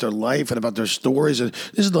people about their life and about their stories. And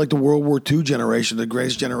this is like the World War II generation, the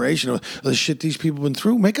greatest generation of the shit these people have been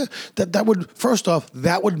through. That would, first off,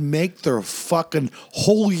 that would make their fucking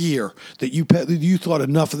whole year that you thought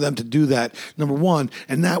enough of them to do that, number one,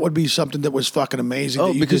 and that would be something that was fucking amazing.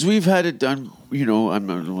 Oh, because we've had it done, you know, I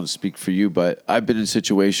don't want to speak for you, but I've been in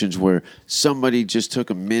situations where somebody just took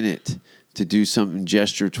a minute to do something,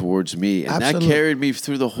 gesture towards me, and Absolutely. that carried me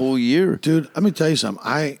through the whole year. Dude, let me tell you something.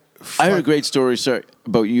 I heard a great story,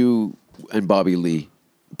 about you and Bobby Lee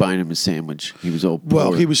buying him a sandwich. He was all poor.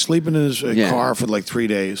 Well, he was sleeping in his car for like 3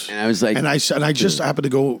 days. And I was like... And I just happened to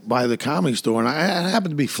go by the Comedy Store, and I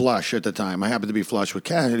happened to be flush at the time. I happened to be flush with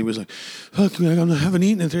cash, and he was like, "Oh, I haven't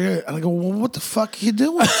eaten in 3 days." And I go, "Well, what the fuck are you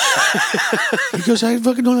doing?" He goes, "I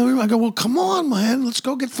fucking don't know." I go, "Well, come on, man. Let's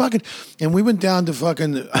go get fucking..." And we went down to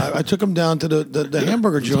fucking... I took him down to the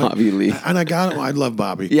hamburger joint. Bobby Lee. And I got him... I love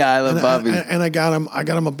Bobby. Yeah, I love Bobby. And I got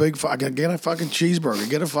him a big... Get a fucking cheeseburger.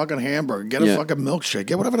 Get a fucking hamburger. Get a fucking milkshake.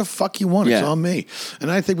 Get whatever the fuck you want. It's on me.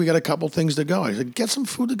 And I think we got a couple things to go. I said, "Get some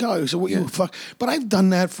food to go." He said, "What you fuck?" But I've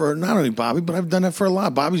done that for not only Bobby, but I've done that for a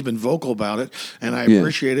lot. Bobby's been vocal about it, and I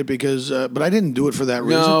appreciate it because. But I didn't do it for that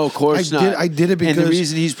reason. No, of course not. I did it because. And the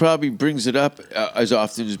reason he's probably brings it up as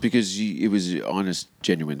often is because it was an honest,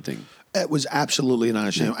 genuine thing. It was absolutely an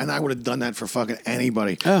honest shame, and I would have done that for fucking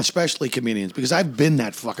anybody, especially comedians, because I've been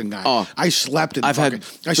that fucking guy. Oh, I slept in. I've had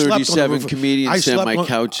 37 comedians sit on my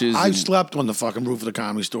couches. I slept on the fucking roof of the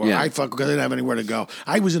Comedy Store. Yeah. Because I didn't have anywhere to go.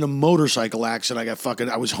 I was in a motorcycle accident.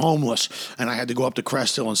 I was homeless, and I had to go up to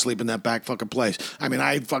Crest Hill and sleep in that back fucking place. I mean,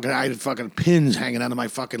 I had fucking pins hanging out of my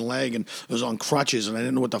fucking leg, and I was on crutches, and I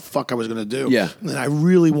didn't know what the fuck I was going to do. Yeah. And I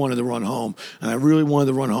really wanted to run home, and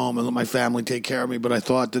let my family take care of me. But I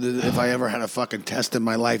thought that if I ever had a fucking test in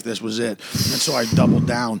my life, this was it. And so I doubled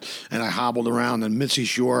down and I hobbled around. And Mitzi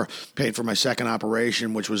Shore paid for my second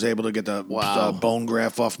operation, which was able to get the bone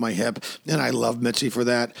graft off my hip. And I love Mitzi for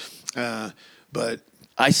that. But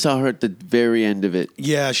I saw her at the very end of it.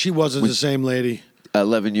 yeah, she wasn't the same lady.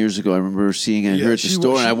 11 years ago, I remember seeing her at the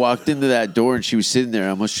store, and I walked into that door, and she was sitting there.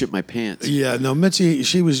 I almost shit my pants. Yeah, no, Mitzi,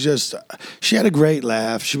 she had a great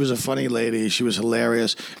laugh. She was a funny lady. She was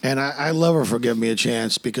hilarious. And I love her for giving me a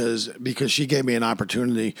chance because she gave me an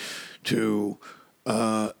opportunity to,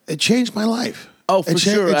 it changed my life. Oh, for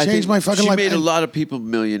sure. It changed my fucking life. She made a lot of people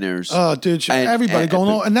millionaires. Oh, dude, everybody going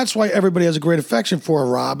on. And that's why everybody has a great affection for her.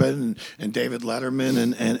 Robin and David Letterman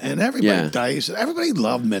and everybody. Yeah. Dice. Everybody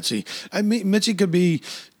loved Mitzi. I mean, Mitzi could be...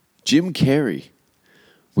 Jim Carrey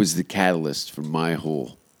was the catalyst for my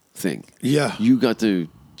whole thing. Yeah. You got to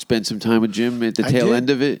spend some time with Jim at the tail end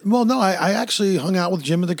of it? Well, no, I actually hung out with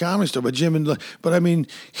Jim at the Comedy Store. But I mean,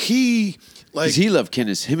 he... Because he loved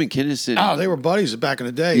Kinnis. Him and Kinnis. Oh, they were buddies back in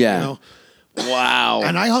the day. Yeah. You know? Wow.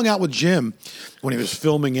 And I hung out with Jim when he was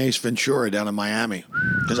filming Ace Ventura down in Miami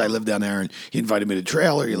because I lived down there, and he invited me to the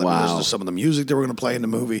trailer. He let me listen to some of the music they were going to play in the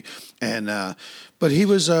movie. And but he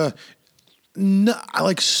was so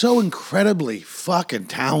incredibly fucking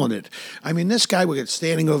talented. I mean, this guy would get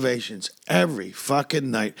standing ovations every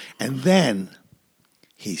fucking night, and then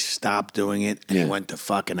he stopped doing it and he went to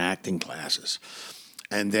fucking acting classes.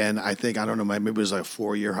 And then I don't know, maybe it was like a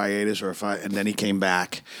 4-year hiatus and then he came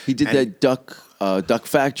back. He did that Duck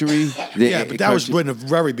Factory. But that was in the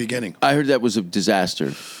very beginning. I heard that was a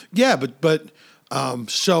disaster. Yeah, but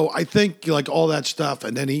so I think like all that stuff,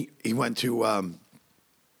 and then he went to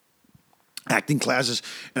acting classes,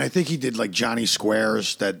 and I think he did like Johnny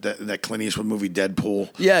Squares, that Clint Eastwood movie Deadpool.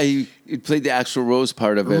 Yeah, he played the Axl Rose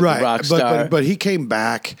part of it, right? Rock star. But he came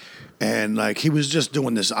back. And like he was just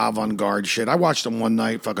doing this avant-garde shit. I watched him one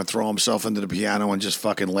night fucking throw himself into the piano and just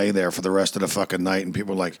fucking lay there for the rest of the fucking night. And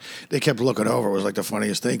people they kept looking over. It was like the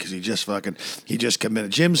funniest thing because he just committed.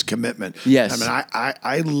 Jim's commitment. Yes. I mean,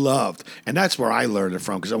 I loved, and that's where I learned it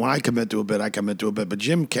from. Because when I commit to a bit, I commit to a bit. But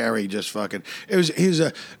Jim Carrey just fucking it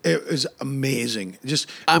was amazing. He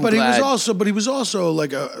was also like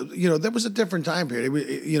there was a different time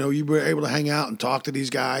period. You were able to hang out and talk to these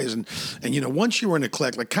guys, and once you were in a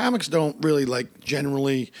clique, like comics don't really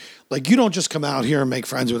generally you don't just come out here and make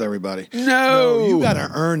friends with everybody. No, you got to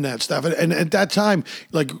earn that stuff. And at that time,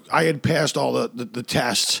 I had passed all the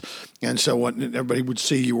tests, and so when everybody would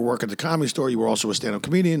see you were working at the Comedy Store, you were also a stand-up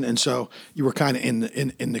comedian, and so you were kind of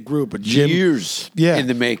in the group. But Jim, years in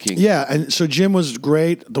the making. Yeah, and so Jim was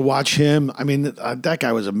great to watch him. I mean, that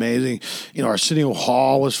guy was amazing. Arsenio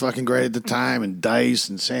Hall was fucking great at the time, and Dice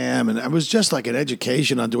and Sam, and it was just like an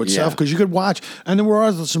education unto itself because you could watch. And there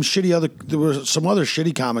were some other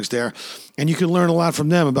shitty comics there. And you can learn a lot from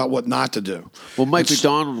them about what not to do. Well, Mike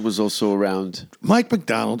McDonald was also around. Mike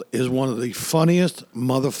McDonald is one of the funniest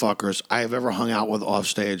motherfuckers I have ever hung out with off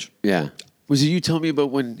stage. Yeah. Was it you telling me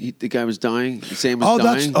about when the guy was dying? Sam was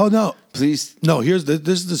dying? No. Please. No, this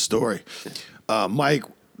is the story. Mike,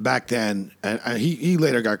 back then, and he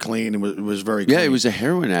later got clean and was very clean. Yeah, he was a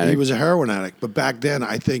heroin addict. He was a heroin addict. But back then,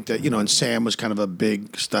 I think that, and Sam was kind of a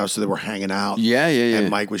big stuff, so they were hanging out. Yeah. And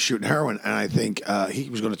Mike was shooting heroin, and I think he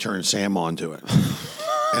was going to turn Sam onto it.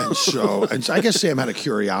 And so I guess Sam had a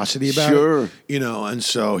curiosity about it. And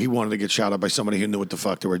so he wanted to get shot up by somebody who knew what the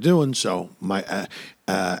fuck they were doing. So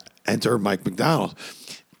enter Mike McDonald.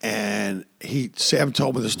 And Sam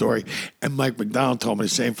told me the story, and Mike McDonald told me the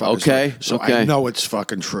same fucking story. So I know it's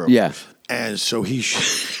fucking true. Yeah. And so he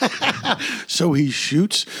shoots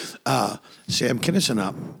Sam Kinison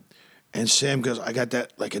up, and Sam goes, I got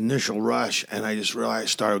that initial rush, and I just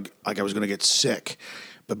realized I was going to get sick.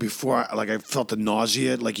 But before, I felt the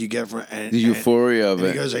nausea you get from the euphoria of it.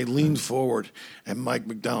 He goes, I leaned forward, and Mike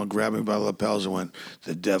McDonald grabbed me by the lapels and went,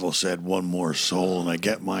 the devil said one more soul, and I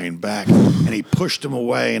get mine back. And he pushed him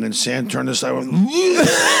away, and then Sam turned aside and went,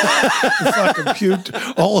 fucking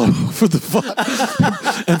puked all over the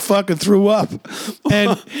fuck, and fucking threw up.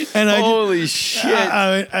 And holy shit.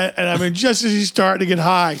 I mean, just as he's starting to get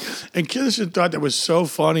high, and Kinison thought that was so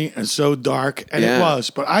funny and so dark, and it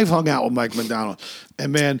was. But I've hung out with Mike McDonald.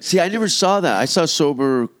 And man, see, I never saw that. I saw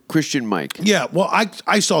sober Christian Mike. Yeah, well,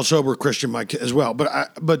 I saw sober Christian Mike as well,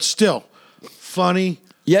 but still funny.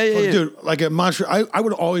 Yeah, dude. Like at Montreal, I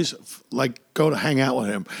would always go to hang out with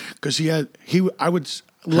him because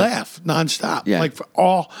laugh nonstop. Yeah. Like for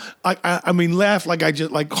all, I mean, laugh like I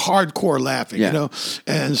just like hardcore laughing, Yeah. you know.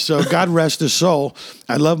 And so God rest his soul.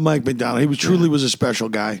 I love Mike McDonald. He was truly was a special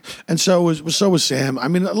guy, and so was Sam. I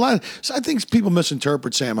mean, so I think people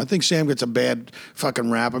misinterpret Sam. I think Sam gets a bad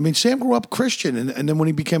fucking rap. I mean, Sam grew up Christian, and then when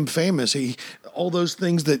he became famous, all those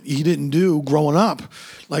things that he didn't do growing up,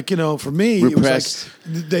 like, you know, for me, Repressed.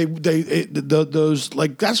 it was like those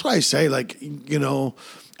like that's why I say, like, you know,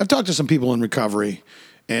 I've talked to some people in recovery.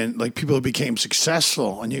 And like people who became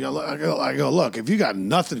successful, and I go, look, if you got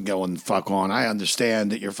nothing going, fuck on. I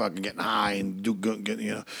understand that you're fucking getting high and do good,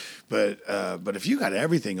 you know, but if you got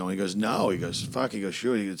everything going, he goes, no, he goes, fuck, he goes,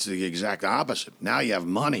 sure, it's the exact opposite. Now you have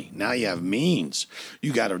money, now you have means.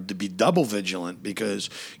 You got to be double vigilant because,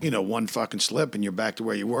 you know, one fucking slip and you're back to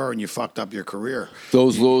where you were, and you fucked up your career.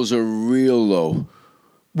 Those lows are real low.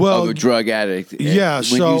 Well, of a drug addict. Yeah, when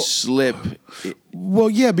so you slip. Well,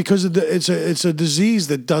 yeah, because it's a disease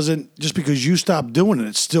that doesn't, just because you stop doing it,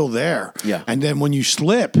 it's still there. Yeah. And then when you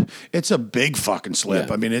slip, it's a big fucking slip.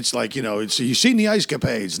 Yeah. I mean, it's like, you know, you've seen the Ice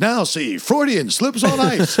Capades. Now see, Freudian slips on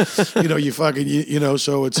ice. You know, you fucking, you know,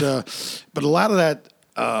 so it's, but a lot of that,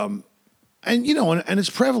 and, you know, and it's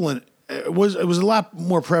prevalent. It was a lot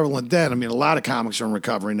more prevalent then. I mean, a lot of comics are in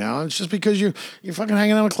recovery now. And it's just because you're fucking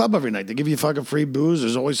hanging out in a club every night. They give you fucking free booze.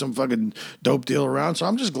 There's always some fucking dope deal around. So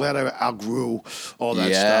I'm just glad I outgrew all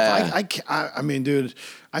that stuff. I mean, dude,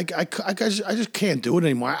 I just can't do it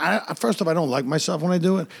anymore. First off, I don't like myself when I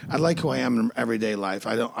do it. I like who I am in everyday life.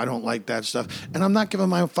 I don't like that stuff. And I'm not giving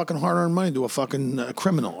my fucking hard-earned money to a fucking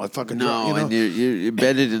criminal. A fucking No, you know? and you're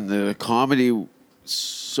embedded in the comedy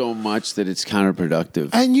so much that it's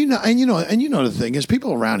counterproductive. And you know the thing is,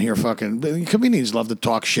 people around here fucking comedians love to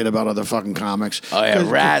talk shit about other fucking comics. Oh yeah,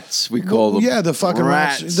 rats we call them. Yeah, the fucking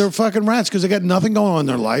rats. They're fucking rats because they got nothing going on in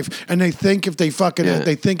their life, and they think if they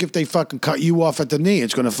fucking cut you off at the knee,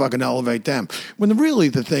 it's going to fucking elevate them. When really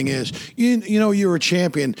the thing is, you know, you're a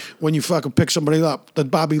champion when you fucking pick somebody up. The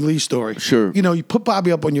Bobby Lee story. Sure. You know, you put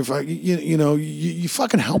Bobby up on your you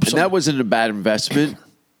fucking help. And that wasn't a bad investment.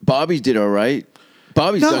 Bobby did all right.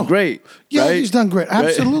 Bobby's done great. Yeah, right? he's done great. Right?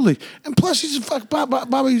 Absolutely. And plus, he's a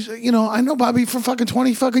Bobby's, you know, I know Bobby for fucking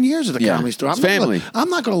 20 fucking years at the Comedy Store. I'm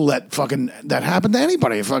not going to let fucking that happen to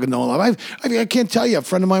anybody I fucking know in life. I can't tell you. A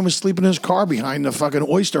friend of mine was sleeping in his car behind the fucking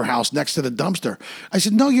oyster house next to the dumpster. I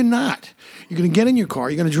said, no, you're not. You're going to get in your car.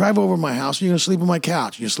 You're going to drive over to my house, and you're going to sleep on my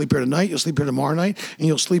couch. You'll sleep here tonight. You'll sleep here tomorrow night, and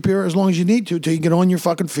you'll sleep here as long as you need to till you get on your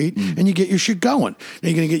fucking feet and you get your shit going.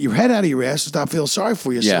 Then you're going to get your head out of your ass and stop feeling sorry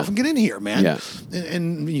for yourself and get in here, man. Yeah.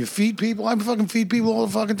 And you feed people. I fucking feed people all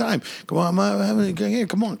the fucking time. Come on, here,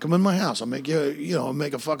 come on, come in my house. I'll make you, I'll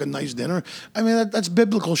make a fucking nice dinner. I mean, that's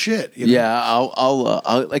biblical shit. You know? Yeah, I'll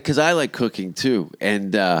like, because I like cooking too,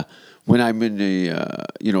 and when I'm in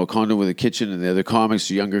a condo with a kitchen and the other comics,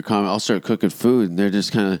 the younger comics, I'll start cooking food, and they're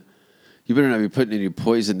just kind of, you better not be putting any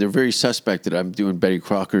poison. They're very suspect that I'm doing Betty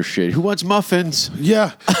Crocker shit. Who wants muffins?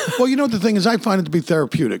 Yeah. Well, you know what the thing is, I find it to be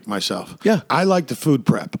therapeutic myself. Yeah. I like the food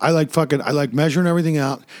prep. I like measuring everything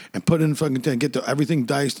out and putting in fucking get everything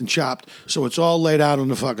diced and chopped so it's all laid out on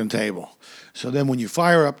the fucking table. So then when you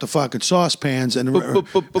fire up the fucking saucepans and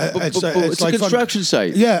it's like a construction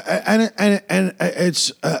site. Yeah, and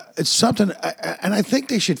it's something, and I think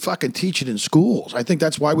they should fucking teach it in schools. I think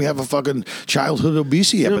that's why we have a fucking childhood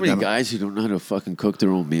obesity You know how epidemic. many guys who don't know how to fucking cook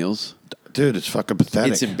their own meals? Dude, it's fucking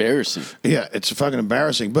pathetic. It's embarrassing. Yeah, it's fucking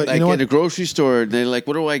embarrassing. But Like you know what? in a grocery store, they're like,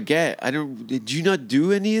 "What do I get? Did you not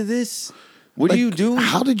do any of this? What do you do?"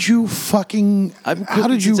 How did you fucking? I've been how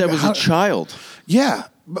cooking did you? since I was a child. Yeah.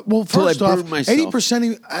 Well, Till I first off, burned myself.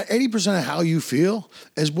 80% of how you feel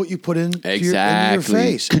is what you put into your Exactly.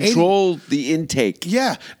 face. Control the intake.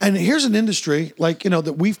 Yeah, and here's an industry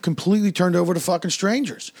that we've completely turned over to fucking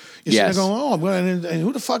strangers. You Yes. sit there going, and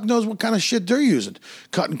who the fuck knows what kind of shit they're using?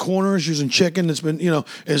 Cutting corners, using chicken that's been,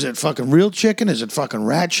 is it fucking real chicken? Is it fucking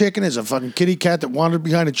rat chicken? Is it fucking kitty cat that wandered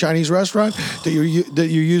behind a Chinese restaurant that you're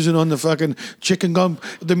using on the fucking chicken gung,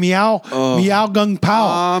 the meow gung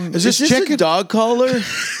pao? Is this chicken? a dog collar?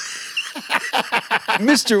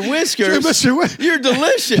 Mr. Whiskers, you're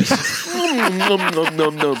delicious. Nom, nom,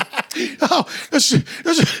 nom, nom. Oh, there's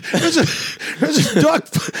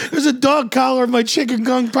a dog collar in my chicken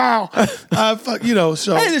gung pao.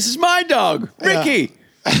 So Hey, this is my dog, Ricky.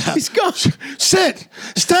 He's gone. Sit,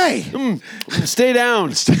 stay, Stay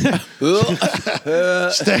down. stay.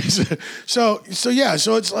 So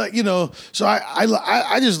it's like So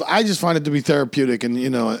I just find it to be therapeutic, and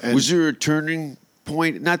And Was there a turning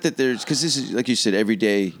point? Not that there's, because this is, like you said, every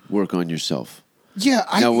day work on yourself. yeah,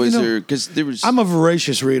 Now, was there, because there was... I'm a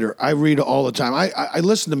voracious reader. I read all the time. I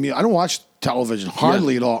listen to music. I don't watch television,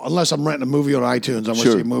 hardly at all, unless I'm renting a movie on iTunes. I'm going to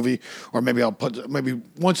Sure. see a movie, or maybe I'll maybe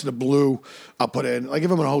once in a blue, I'll put in, like if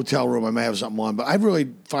I'm in a hotel room, I may have something on, but I really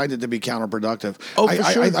find it to be counterproductive. Oh, for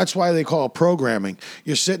sure. That's why they call it programming.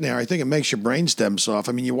 You're sitting there, I think it makes your brainstem soft.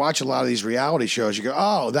 I mean, you watch a lot of these reality shows, you go,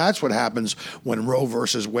 oh, that's what happens when Roe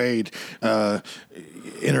versus Wade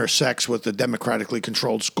intersects with the democratically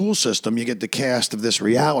controlled school system. You get the cast of this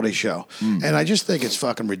reality show. And I just think it's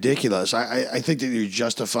fucking ridiculous. I think that you're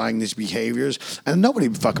justifying these behaviors, and nobody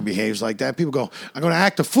fucking behaves like that. People go, I'm going to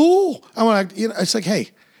act a fool. I'm going to, it's like, hey,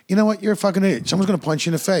 you know what? You're a fucking idiot. Someone's going to punch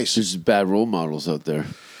you in the face. There's bad role models out there.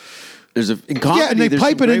 In comedy, yeah, and they there's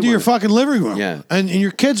pipe some it into great your ones. fucking living room. Yeah. And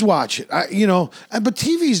your kids watch it. But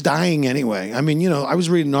TV's dying anyway. I mean, I was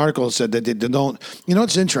reading an article that said that they don't.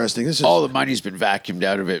 It's interesting. This is All the money's been vacuumed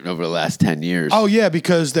out of it over the last 10 years. Oh yeah,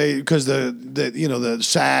 because the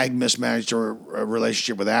SAG mismanaged their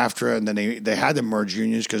relationship with AFTRA, and then they had to merge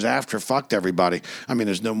unions because AFTRA fucked everybody. I mean,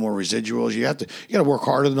 there's no more residuals. You got to work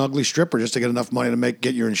harder than an ugly stripper just to get enough money to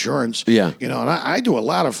get your insurance. Yeah. And I've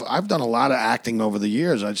done a lot of acting over the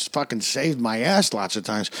years. I just fucking saved my ass lots of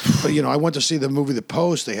times. But I went to see the movie The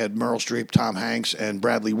Post. They had Meryl Streep, Tom Hanks, and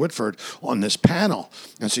Bradley Whitford on this panel.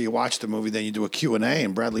 And so you watch the movie, then you do a Q&A,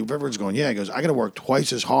 and Bradley Whitford's going, he goes, I got to work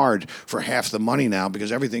twice as hard for half the money now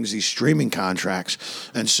because everything's these streaming contracts.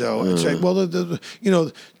 And so it's like, well,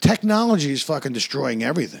 technology is fucking destroying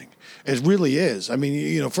everything. It really is. I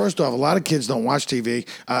mean, first off, a lot of kids don't watch TV.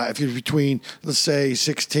 If you're between, let's say,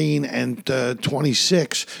 16 and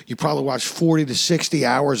 26, you probably watch 40 to 60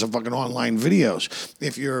 hours of fucking online videos.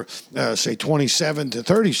 If you're, say, 27 to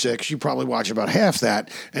 36, you probably watch about half that.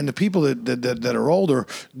 And the people that are older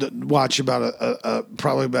watch about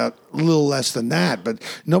probably about a little less than that. But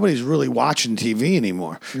nobody's really watching TV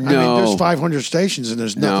anymore. No. I mean, there's 500 stations and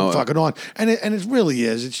there's nothing No. fucking on. And it really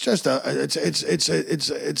is. It's just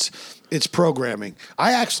it's programming.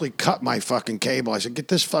 I actually cut my fucking cable. I said, get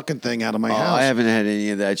this fucking thing out of my house. I haven't had any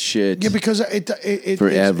of that shit. Yeah, because it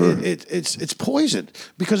Forever. It's poison.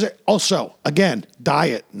 Because also, again,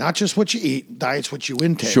 diet, not just what you eat. Diet's what you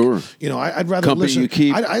intake. Sure. I'd rather Company listen. you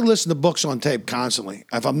keep. I listen to books on tape constantly.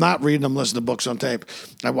 If I'm not reading, I'm listening to books on tape.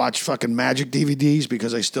 I watch fucking magic DVDs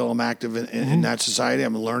because I still am active in that society.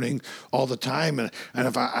 I'm learning all the time, and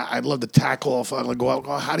if I'd love to tackle off, I go out.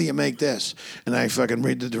 Oh, how do you make this? And I fucking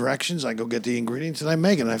read the directions. I go get the ingredients and I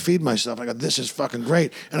make it. And I feed myself. I go, this is fucking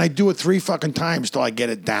great. And I do it 3 fucking times till I get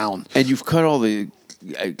it down. And you've cut all the...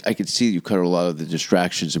 I could see you cut a lot of the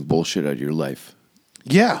distractions and bullshit out of your life.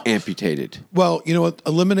 Yeah. Amputated. Well, you know what?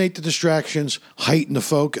 Eliminate the distractions, heighten the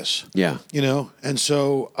focus. Yeah. And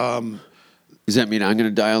so Does that mean I'm going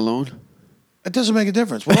to die alone? it doesn't make a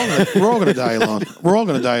difference. We're all going to die alone. We're all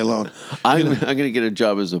going to die alone. I'm going to get a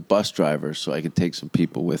job as a bus driver so I can take some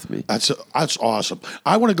people with me. That's awesome.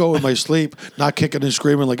 I want to go in my sleep, not kicking and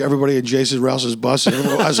screaming like everybody in Jason Rouse's bus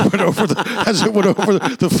as it went over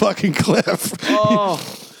the fucking cliff. Oh,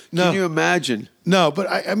 No. can you imagine? No, but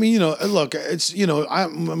I mean, look, it's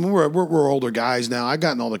we're older guys now. I've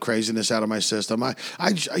gotten all the craziness out of my system. I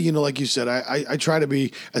like you said, I try to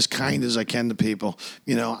be as kind as I can to people.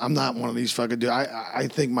 I'm not one of these fucking dudes. I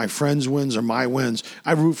think my friends' wins are my wins.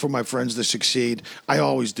 I root for my friends to succeed. I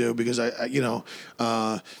always do because I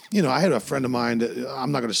had a friend of mine that,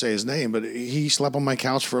 I'm not going to say his name, but he slept on my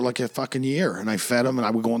couch for like a fucking year, and I fed him, and I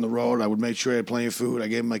would go on the road. I would make sure he had plenty of food. I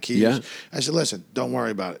gave him my keys. Yeah. I said, listen, don't worry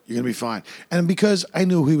about it. You're going to be fine. And because I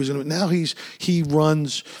knew he was going to, now he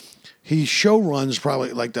show runs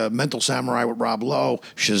probably like the Mental Samurai with Rob Lowe,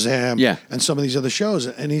 Shazam, Yeah. and some of these other shows.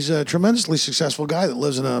 And he's a tremendously successful guy that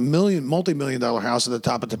lives in a multi-million-dollar house at the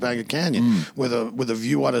top of Topanga Canyon with a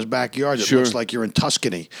view on his backyard that Sure. looks like you're in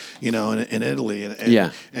Tuscany, in Italy.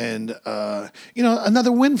 And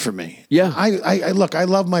another win for me. Yeah. I look, I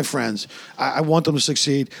love my friends. I want them to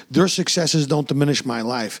succeed. Their successes don't diminish my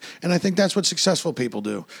life, and I think that's what successful people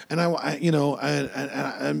do. And I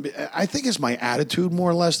think it's my attitude more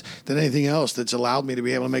or less than anything else that's allowed me to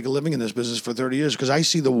be able to make a living in this business for 30 years. Because I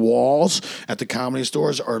see the walls at the comedy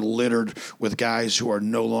stores are littered with guys who are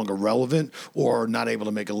no longer relevant or not able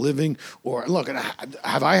to make a living. Or look,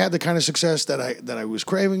 have I had the kind of success that I was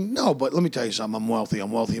craving? No, but let me tell you something. I'm wealthy.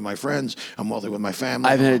 I'm wealthy with my friends. I'm wealthy with my family.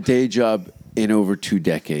 I've had a day job in over 2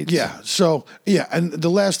 decades. Yeah. So and the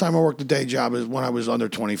last time I worked a day job is when I was under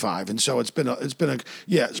 25, and so it's been about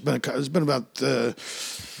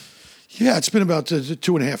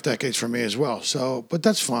 2.5 decades for me as well. So, but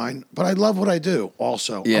that's fine. But I love what I do.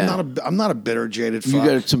 Also, Yeah. I'm not a bitter, jaded fuck. You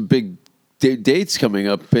got some big dates coming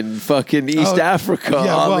up in fucking East Africa.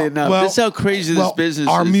 Yeah, oddly enough. This is how crazy this business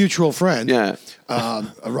our is. mutual friend. Yeah.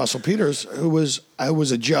 Russell Peters, I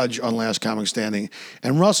was a judge on Last Comic Standing,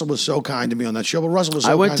 and Russell was so kind to me on that show. But Russell was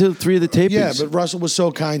so I went to 3 of the tapings. Yeah, but Russell was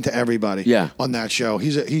so kind to everybody. Yeah. On that show,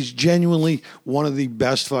 he's genuinely one of the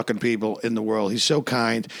best fucking people in the world. He's so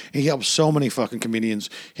kind. He helps so many fucking comedians.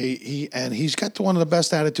 He's got one of the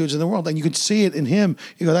best attitudes in the world, and you can see it in him.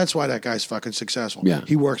 You go, that's why that guy's fucking successful. Yeah.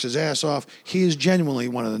 He works his ass off. He is genuinely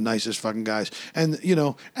one of the nicest fucking guys, and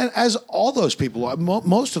and as all those people,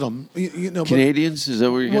 most of them, Canadians? Is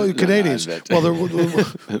that where you're going? Canadians. Yeah.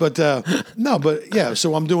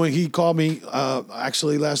 So he called me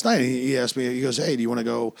actually last night. He asked me. He goes, "Hey, do you want to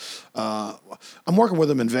go?" I'm working with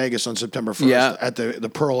him in Vegas on September 1st at the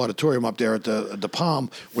Pearl Auditorium up there at the Palm,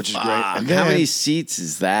 which is great. And how many seats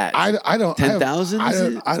is that? I don't 10,000.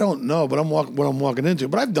 I don't know, but what I'm walking into.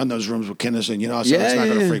 But I've done those rooms with Kinnison, so it's not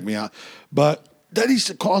going to freak me out. But then he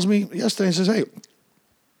calls me yesterday and says, "Hey,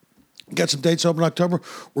 got some dates open in October.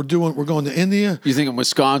 We're going to India. You think in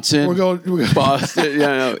Wisconsin? We're going Boston.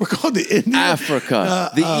 We're going to India,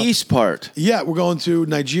 Africa, the east part. Yeah, we're going to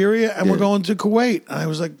Nigeria and we're going to Kuwait. And I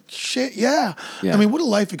was like, shit, yeah. I mean, what a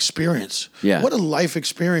life experience. Yeah, what a life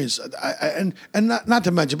experience. And not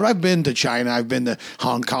to mention, but I've been to China. I've been to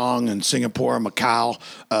Hong Kong and Singapore, Macau,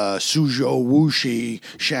 Suzhou, Wuxi,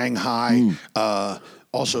 Shanghai.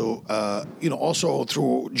 Also, also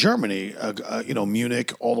through Germany,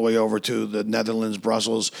 Munich, all the way over to the Netherlands,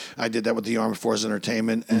 Brussels. I did that with the Armed Forces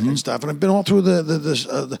Entertainment and stuff, and I've been all through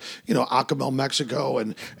the Acapulco, Mexico,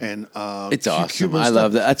 and it's awesome. Cuba I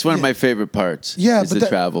love that. That's one of my favorite parts. Yeah, is the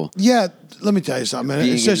travel. Yeah. Let me tell you something.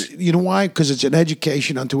 It's just, you know why? Because it's an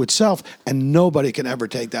education unto itself, and nobody can ever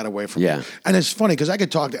take that away from you. And it's funny because I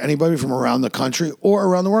could talk to anybody from around the country or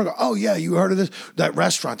around the world. Go, oh yeah, you heard of that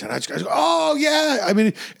restaurant? And I just go, oh yeah. I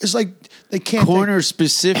mean, it's like they can't corner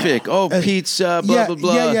specific. Oh, pizza, blah blah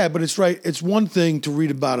blah. Yeah. But it's right. It's one thing to read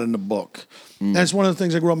about it in a book. And it's one of the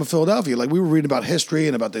things I grew up in Philadelphia. Like we were reading about history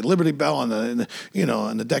and about the Liberty Bell and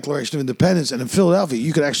the Declaration of Independence. And in Philadelphia,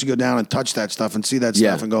 you could actually go down and touch that stuff and see that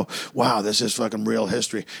stuff and go, wow, this is fucking real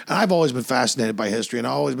history. And I've always been fascinated by history, and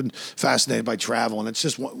I've always been fascinated by travel. And it's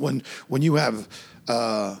just when you have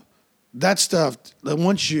that stuff,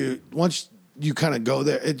 once you kind of go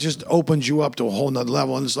there, it just opens you up to a whole nother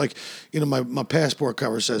level. And it's like, my passport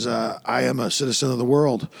cover says, I am a citizen of the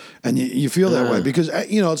world. And you feel that way because,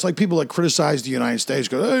 it's like people that criticize the United States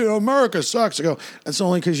go, hey, America sucks. I go, that's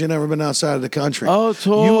only because you've never been outside of the country. Oh,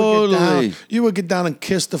 totally. You would get down and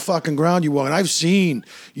kiss the fucking ground you walk. And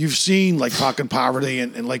you've seen like fucking poverty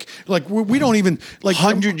and like we don't even like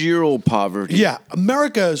 100-year-old poverty. Yeah.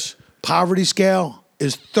 America's poverty scale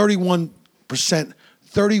is 31%.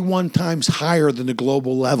 31 times higher than the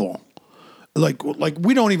global level. Like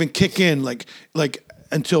we don't even kick in like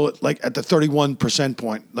until at the 31%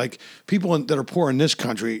 point. Like people that are poor in this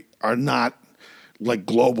country are not like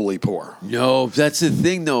globally poor. No, that's the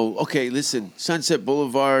thing though. Okay, listen, Sunset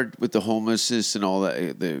Boulevard with the homelessness and all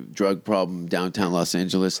that, the drug problem downtown Los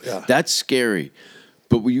Angeles, that's scary.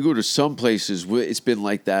 But when you go to some places, it's been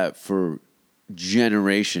like that for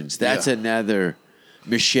generations. That's another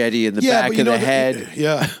machete in the back of the head.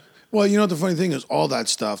 Yeah. Well, the funny thing is all that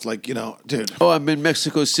stuff, like, dude. Oh, I'm in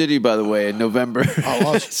Mexico City, by the way, in November.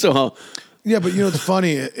 Oh, awesome. So. Yeah, but what's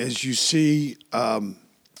funny is you see, dude,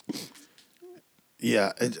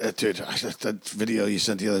 that video you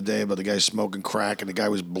sent the other day about the guy smoking crack and the guy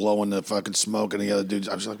was blowing the fucking smoke and the other dudes,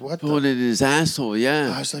 I was like, what? Blowing it in his asshole,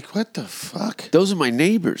 yeah. I was like, what the fuck? Those are my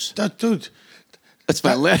neighbors. Dude. That's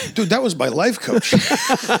my life. Dude, that was my life coach.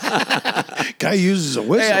 Guy uses a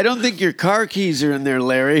whistle. Hey, I don't think your car keys are in there,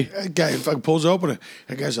 Larry. That guy fucking pulls open.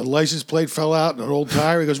 That guy's a license plate fell out and an old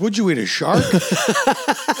tire. He goes, would you eat a shark?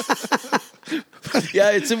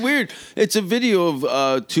 Yeah, it's a video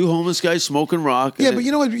of two homeless guys smoking rock. Yeah, but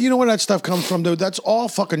you know where that stuff comes from, dude? That's all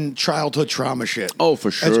fucking childhood trauma shit. Oh,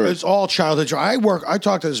 for sure. It's all childhood trauma. I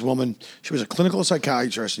talked to this woman. She was a clinical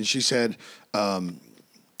psychiatrist, and she said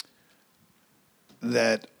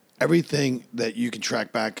that everything that you can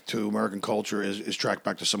track back to American culture is tracked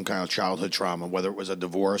back to some kind of childhood trauma, whether it was a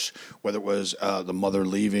divorce, whether it was the mother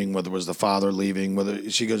leaving, whether it was the father leaving,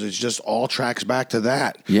 she goes, it's just all tracks back to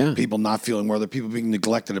that. Yeah. People not feeling worthy, people being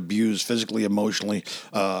neglected, abused, physically, emotionally.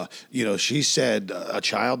 She said a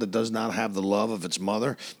child that does not have the love of its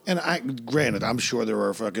mother, and granted, I'm sure there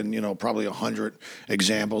are fucking, probably 100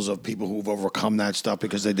 examples of people who've overcome that stuff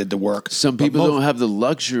because they did the work. Some people don't have the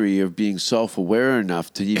luxury of being self-aware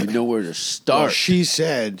enough to even know where to Well, start. she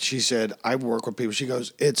said, I work with people. She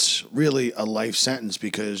goes, it's really a life sentence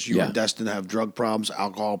because you Yeah. are destined to have drug problems,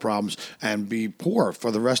 alcohol problems, and be poor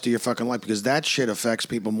for the rest of your fucking life because that shit affects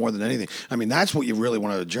people more than anything. I mean, that's what you really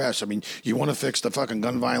want to address. I mean, you want to fix the fucking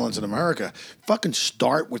gun violence in America. Fucking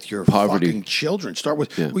start with your Poverty. fucking children. Start with,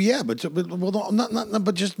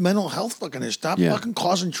 but just mental health fucking is. Stop Yeah. fucking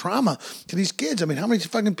causing trauma to these kids. I mean, how many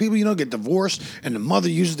fucking people, get divorced and the mother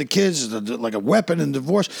uses the kids as like a weapon in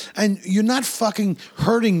divorce, and you're not fucking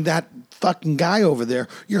hurting that fucking guy over there.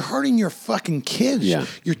 You're hurting your fucking kids. Yeah.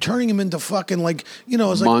 You're turning them into fucking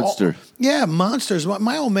it's Monster. Yeah, monsters.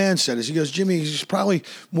 My old man said this. He goes, Jimmy, he's probably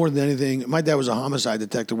more than anything. My dad was a homicide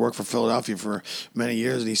detective, worked for Philadelphia for many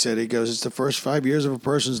years, and he goes, it's the first 5 years of a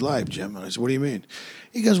person's life, Jim. And I said, what do you mean?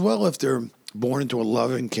 He goes, well, if they're born into a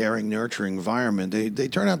loving, caring, nurturing environment, they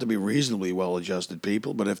turn out to be reasonably well-adjusted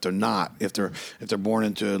people. But if they're not, if they're born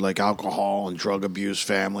into like alcohol and drug abuse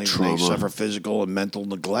families, and they suffer physical and mental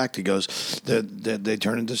neglect, he goes, they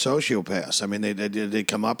turn into sociopaths. I mean, they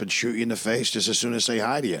come up and shoot you in the face just as soon as they say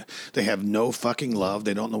hi to you. They have no fucking love.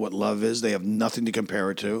 They don't know what love is. They have nothing to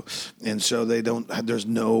compare it to, and so they don't. There's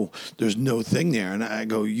no thing there. And I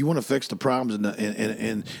go, you want to fix the problems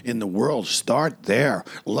in the world? Start there.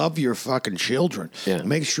 Love your fucking children. Yeah.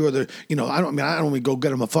 Make sure that I don't only go get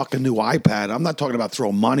them a fucking new iPad. I'm not talking about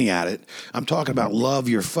throw money at it. I'm talking about love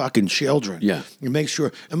your fucking children. Yeah. You make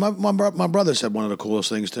sure. And my brother said one of the coolest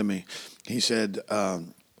things to me. He said,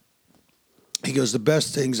 he goes, the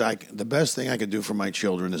best thing I could do for my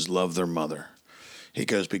children is love their mother. He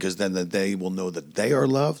goes, because then they will know that they are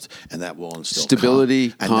loved, and that will instill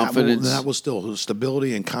stability, confidence. That will still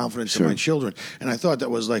stability and confidence in my children. And I thought that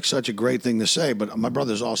was like such a great thing to say. But my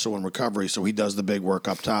brother's also in recovery, so he does the big work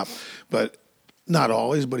up top. But not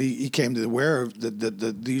always, but he came to aware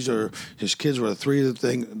that these are his kids were the three of the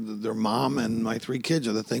thing. Their mom and my three kids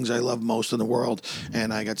are the things I love most in the world.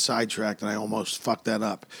 And I got sidetracked, and I almost fucked that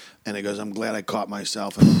up. And he goes, I'm glad I caught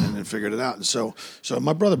myself and figured it out. And so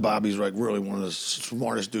my brother Bobby's like really one of the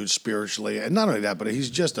smartest dudes spiritually, and not only that, but he's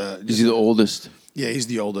just Is he the oldest? Yeah, he's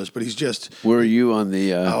the oldest, but he's just. Where are you on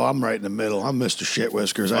the? Oh, I'm right in the middle. I'm Mr. Shit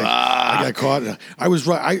Whiskers. I got caught. I was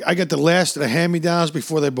right. I got the last of the hand-me-downs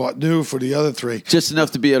before they bought new for the other three. Just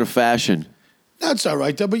enough to be out of fashion. That's all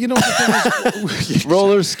right, though. But you know what the thing is?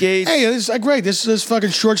 Roller skates. Hey, this is great. This fucking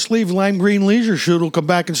short sleeve lime green leisure shoot will come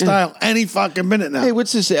back in style any fucking minute now. Hey,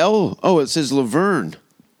 what's this L? Oh, it says Laverne.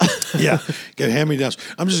 Yeah, get hand-me-downs.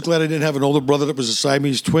 I'm just glad I didn't have an older brother that was a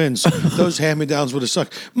Siamese twins. Those hand-me-downs would have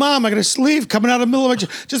sucked. Mom, I got a sleeve coming out of the middle of my...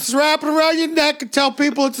 Just wrap it around your neck and tell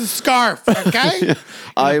people it's a scarf, okay?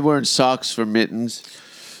 I wearing socks for mittens.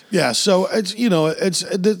 Yeah, so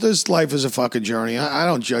this life is a fucking journey. I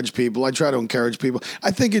don't judge people. I try to encourage people.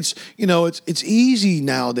 I think it's easy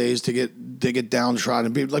nowadays to get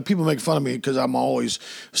downtrodden. People make fun of me because I'm always.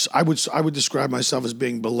 I would describe myself as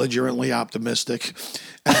being belligerently optimistic.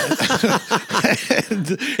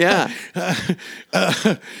 Yeah.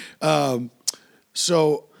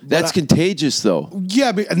 So. That's contagious, though.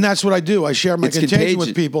 Yeah, and that's what I do. I share my It's contagion contagious.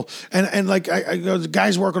 with people, and like I go, the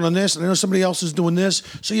guy's working on this, and I know somebody else is doing this,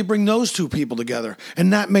 so you bring those two people together,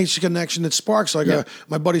 and that makes a connection that sparks. Like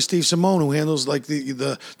my buddy Steve Simone, who handles like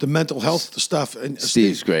the mental health stuff. And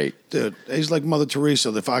Steve's great, dude. He's like Mother Teresa.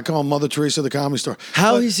 If I call him Mother Teresa of the Comedy Store,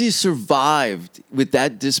 How has he survived with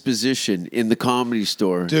that disposition in the Comedy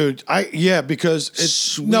Store? dude? Because it's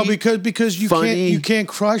Sweet, because you funny. can't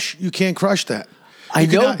crush that. I You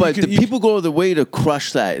know, cannot- but you can- the people go the way to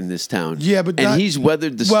crush that in this town. Yeah, but and he's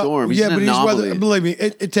weathered the storm. He's an anomaly. Believe me,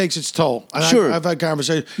 it takes its toll. And Sure. I've had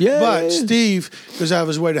conversations. Yeah, but yeah. Steve goes out of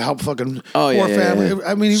his way to help fucking Oh, poor yeah, family. yeah.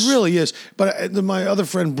 I mean, he really is. But my other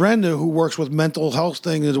friend Brenda, who works with mental health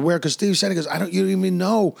things, is aware because Steve said, he goes, you don't even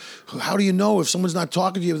know. How do you know if someone's not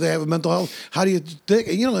talking to you if they have a mental health? How do you think?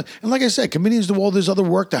 And like I said, comedians do all this other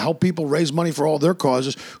work to help people raise money for all their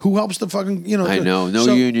causes. Who helps the fucking I know. No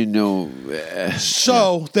So- union, no.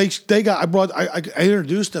 So they got. I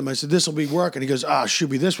introduced him. I said this will be work, and he goes,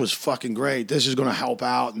 Shuby, this was fucking great. This is going to help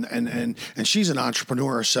out, and she's an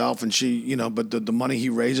entrepreneur herself, and she but the money he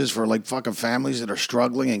raises for like fucking families that are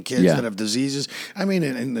struggling and kids Yeah. that have diseases. I mean,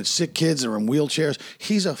 and the sick kids that are in wheelchairs.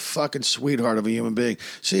 He's a fucking sweetheart of a human being.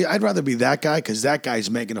 See, I'd rather be that guy because that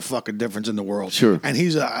guy's making a fucking difference in the world. Sure. and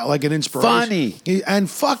he's like an inspiration. Funny. And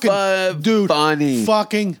fucking dude, funny.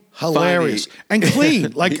 fucking hilarious and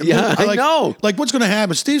clean. Like Yeah, I know. Like what's going to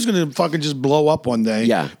happen? Steve's going to fucking just blow up one day.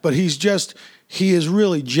 Yeah. But he's he is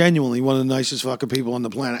really genuinely one of the nicest fucking people on the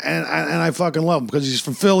planet, and I fucking love him because he's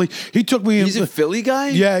from Philly. He took me. He's a Philly guy?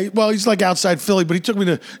 Yeah, well, he's like outside Philly, but he took me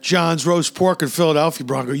to John's Roast Pork in Philadelphia,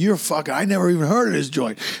 Bronco. You're fucking. I never even heard of this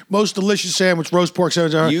joint. Most delicious sandwich, roast pork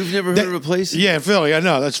sandwich. You've never heard of a place? Yeah, in Philly. I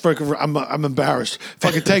know. That's fucking. I'm embarrassed.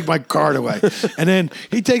 Fucking take my card away. And then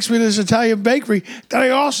he takes me to this Italian bakery that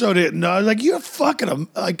I also didn't know. I was like, you're fucking.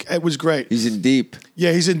 Like, it was great. He's in deep.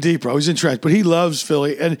 Yeah, he's in deep, bro. He's in trench, but he loves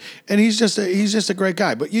Philly, and he's just a great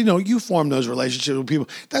guy. But you form those relationships with people.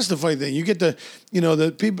 That's the funny thing. You get the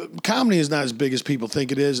people. Comedy is not as big as people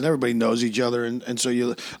think it is, and everybody knows each other, and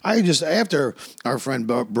so after our friend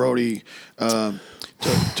Brody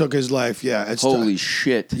took his life. Yeah, it's holy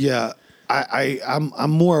shit. Yeah,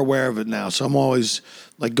 I'm more aware of it now, so I'm always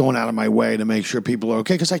like going out of my way to make sure people are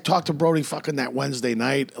okay. Because I talked to Brody fucking that Wednesday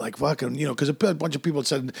night, like fucking, because a bunch of people had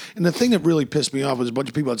said, and the thing that really pissed me off was a bunch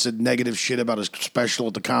of people had said negative shit about his special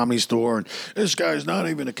at the Comedy Store, and this guy's not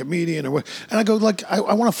even a comedian or what. And I go, like, I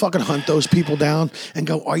want to fucking hunt those people down and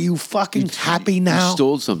go, are you fucking happy now? You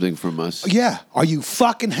stole something from us. Yeah. Are you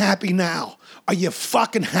fucking happy now? Are you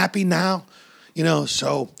fucking happy now?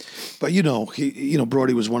 But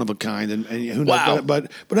Brody was one of a kind, and who knows? Wow.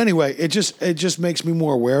 But anyway, it just makes me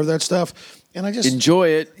more aware of that stuff, and I just enjoy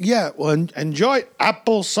it. Yeah, well, enjoy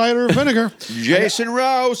apple cider vinegar. Jason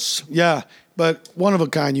Rouse. Yeah, but one of a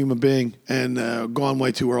kind human being, and gone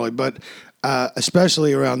way too early. But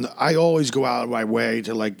especially around, I always go out of my way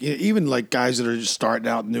to even guys that are just starting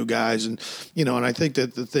out, new guys, and and I think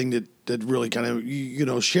that the thing that really kind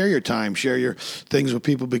of, share your time, share your things with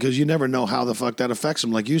people, because you never know how the fuck that affects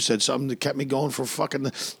them. Like you said, something that kept me going for fucking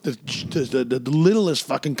the littlest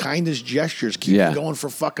fucking kindest gestures keep you going for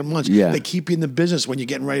fucking months. Yeah. They keep you in the business when you're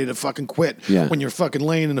getting ready to fucking quit. Yeah. When you're fucking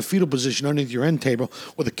laying in a fetal position underneath your end table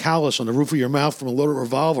with a callus on the roof of your mouth from a loaded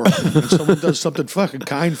revolver, and someone does something fucking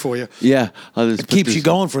kind for you. Yeah. It keeps you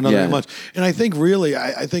going for another month. And I think really,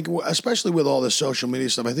 I think especially with all this social media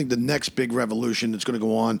stuff, I think the next big revolution that's going to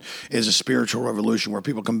go on is a spiritual revolution where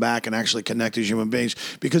people come back and actually connect as human beings.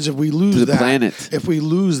 Because if we lose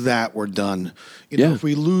that, we're done. If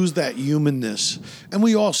we lose that humanness, and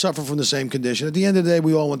we all suffer from the same condition. At the end of the day,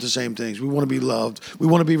 we all want the same things. We want to be loved. We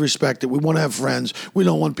want to be respected. We want to have friends. We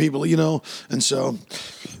don't want people, and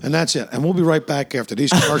that's it. And we'll be right back after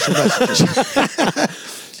these commercial messages.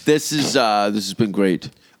 This has been great.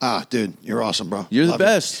 Dude, you're awesome, bro. You're the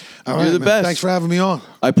best. All right, you're the best. Thanks for having me on.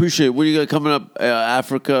 I appreciate it. What do you got coming up?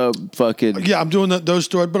 Africa, fucking. Yeah, I'm doing those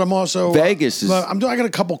tours, but I'm also Vegas. I got a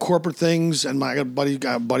couple corporate things, and I got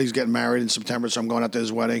a buddy's getting married in September, so I'm going out to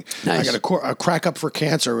his wedding. Nice. I got a Crack Up for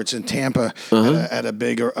Cancer. It's in Tampa at a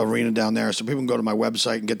big arena down there, so people can go to my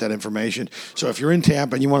website and get that information. So if you're in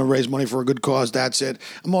Tampa and you want to raise money for a good cause, that's it.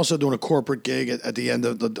 I'm also doing a corporate gig at the end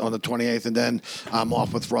of on the 28th, and then I'm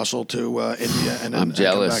off with Russell to India, and then I'm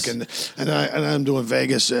jealous. And I'm doing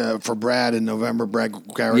Vegas for Brad in November. Brad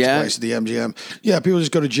Garrett's place at the MGM. Yeah, people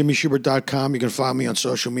just go to jimmyschubert.com. You can find me on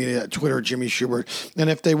social media, Twitter, Jimmy Schubert. And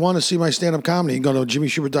if they want to see my stand-up comedy, you can go to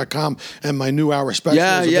jimmyschubert.com, and my new hour special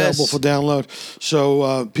is available for download.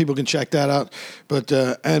 So people can check that out. But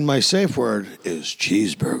and my safe word is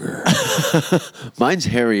cheeseburger. Mine's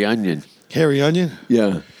hairy onion. Hairy onion?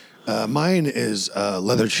 Yeah. Mine is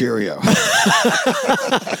leather Cheerio.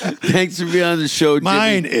 Thanks for being on the show, Jimmy.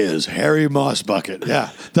 Mine is Harry Moss Bucket. Yeah.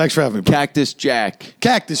 Thanks for having me. Cactus Jack.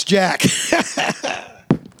 Cactus Jack.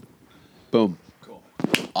 Boom. Cool.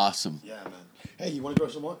 Awesome. Yeah, man. Hey, you want to go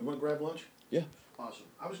some lunch? You want to grab lunch? Yeah. Awesome.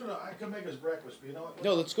 I can make us breakfast, but you know what?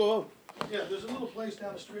 No, let's go out. Yeah, there's a little place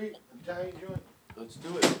down the street, Italian joint. Let's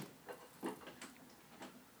do it. Okay,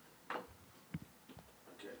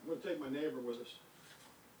 I'm going to take my neighbor with us.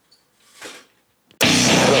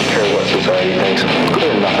 I don't care what society thinks.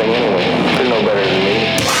 Good or nothing anyway.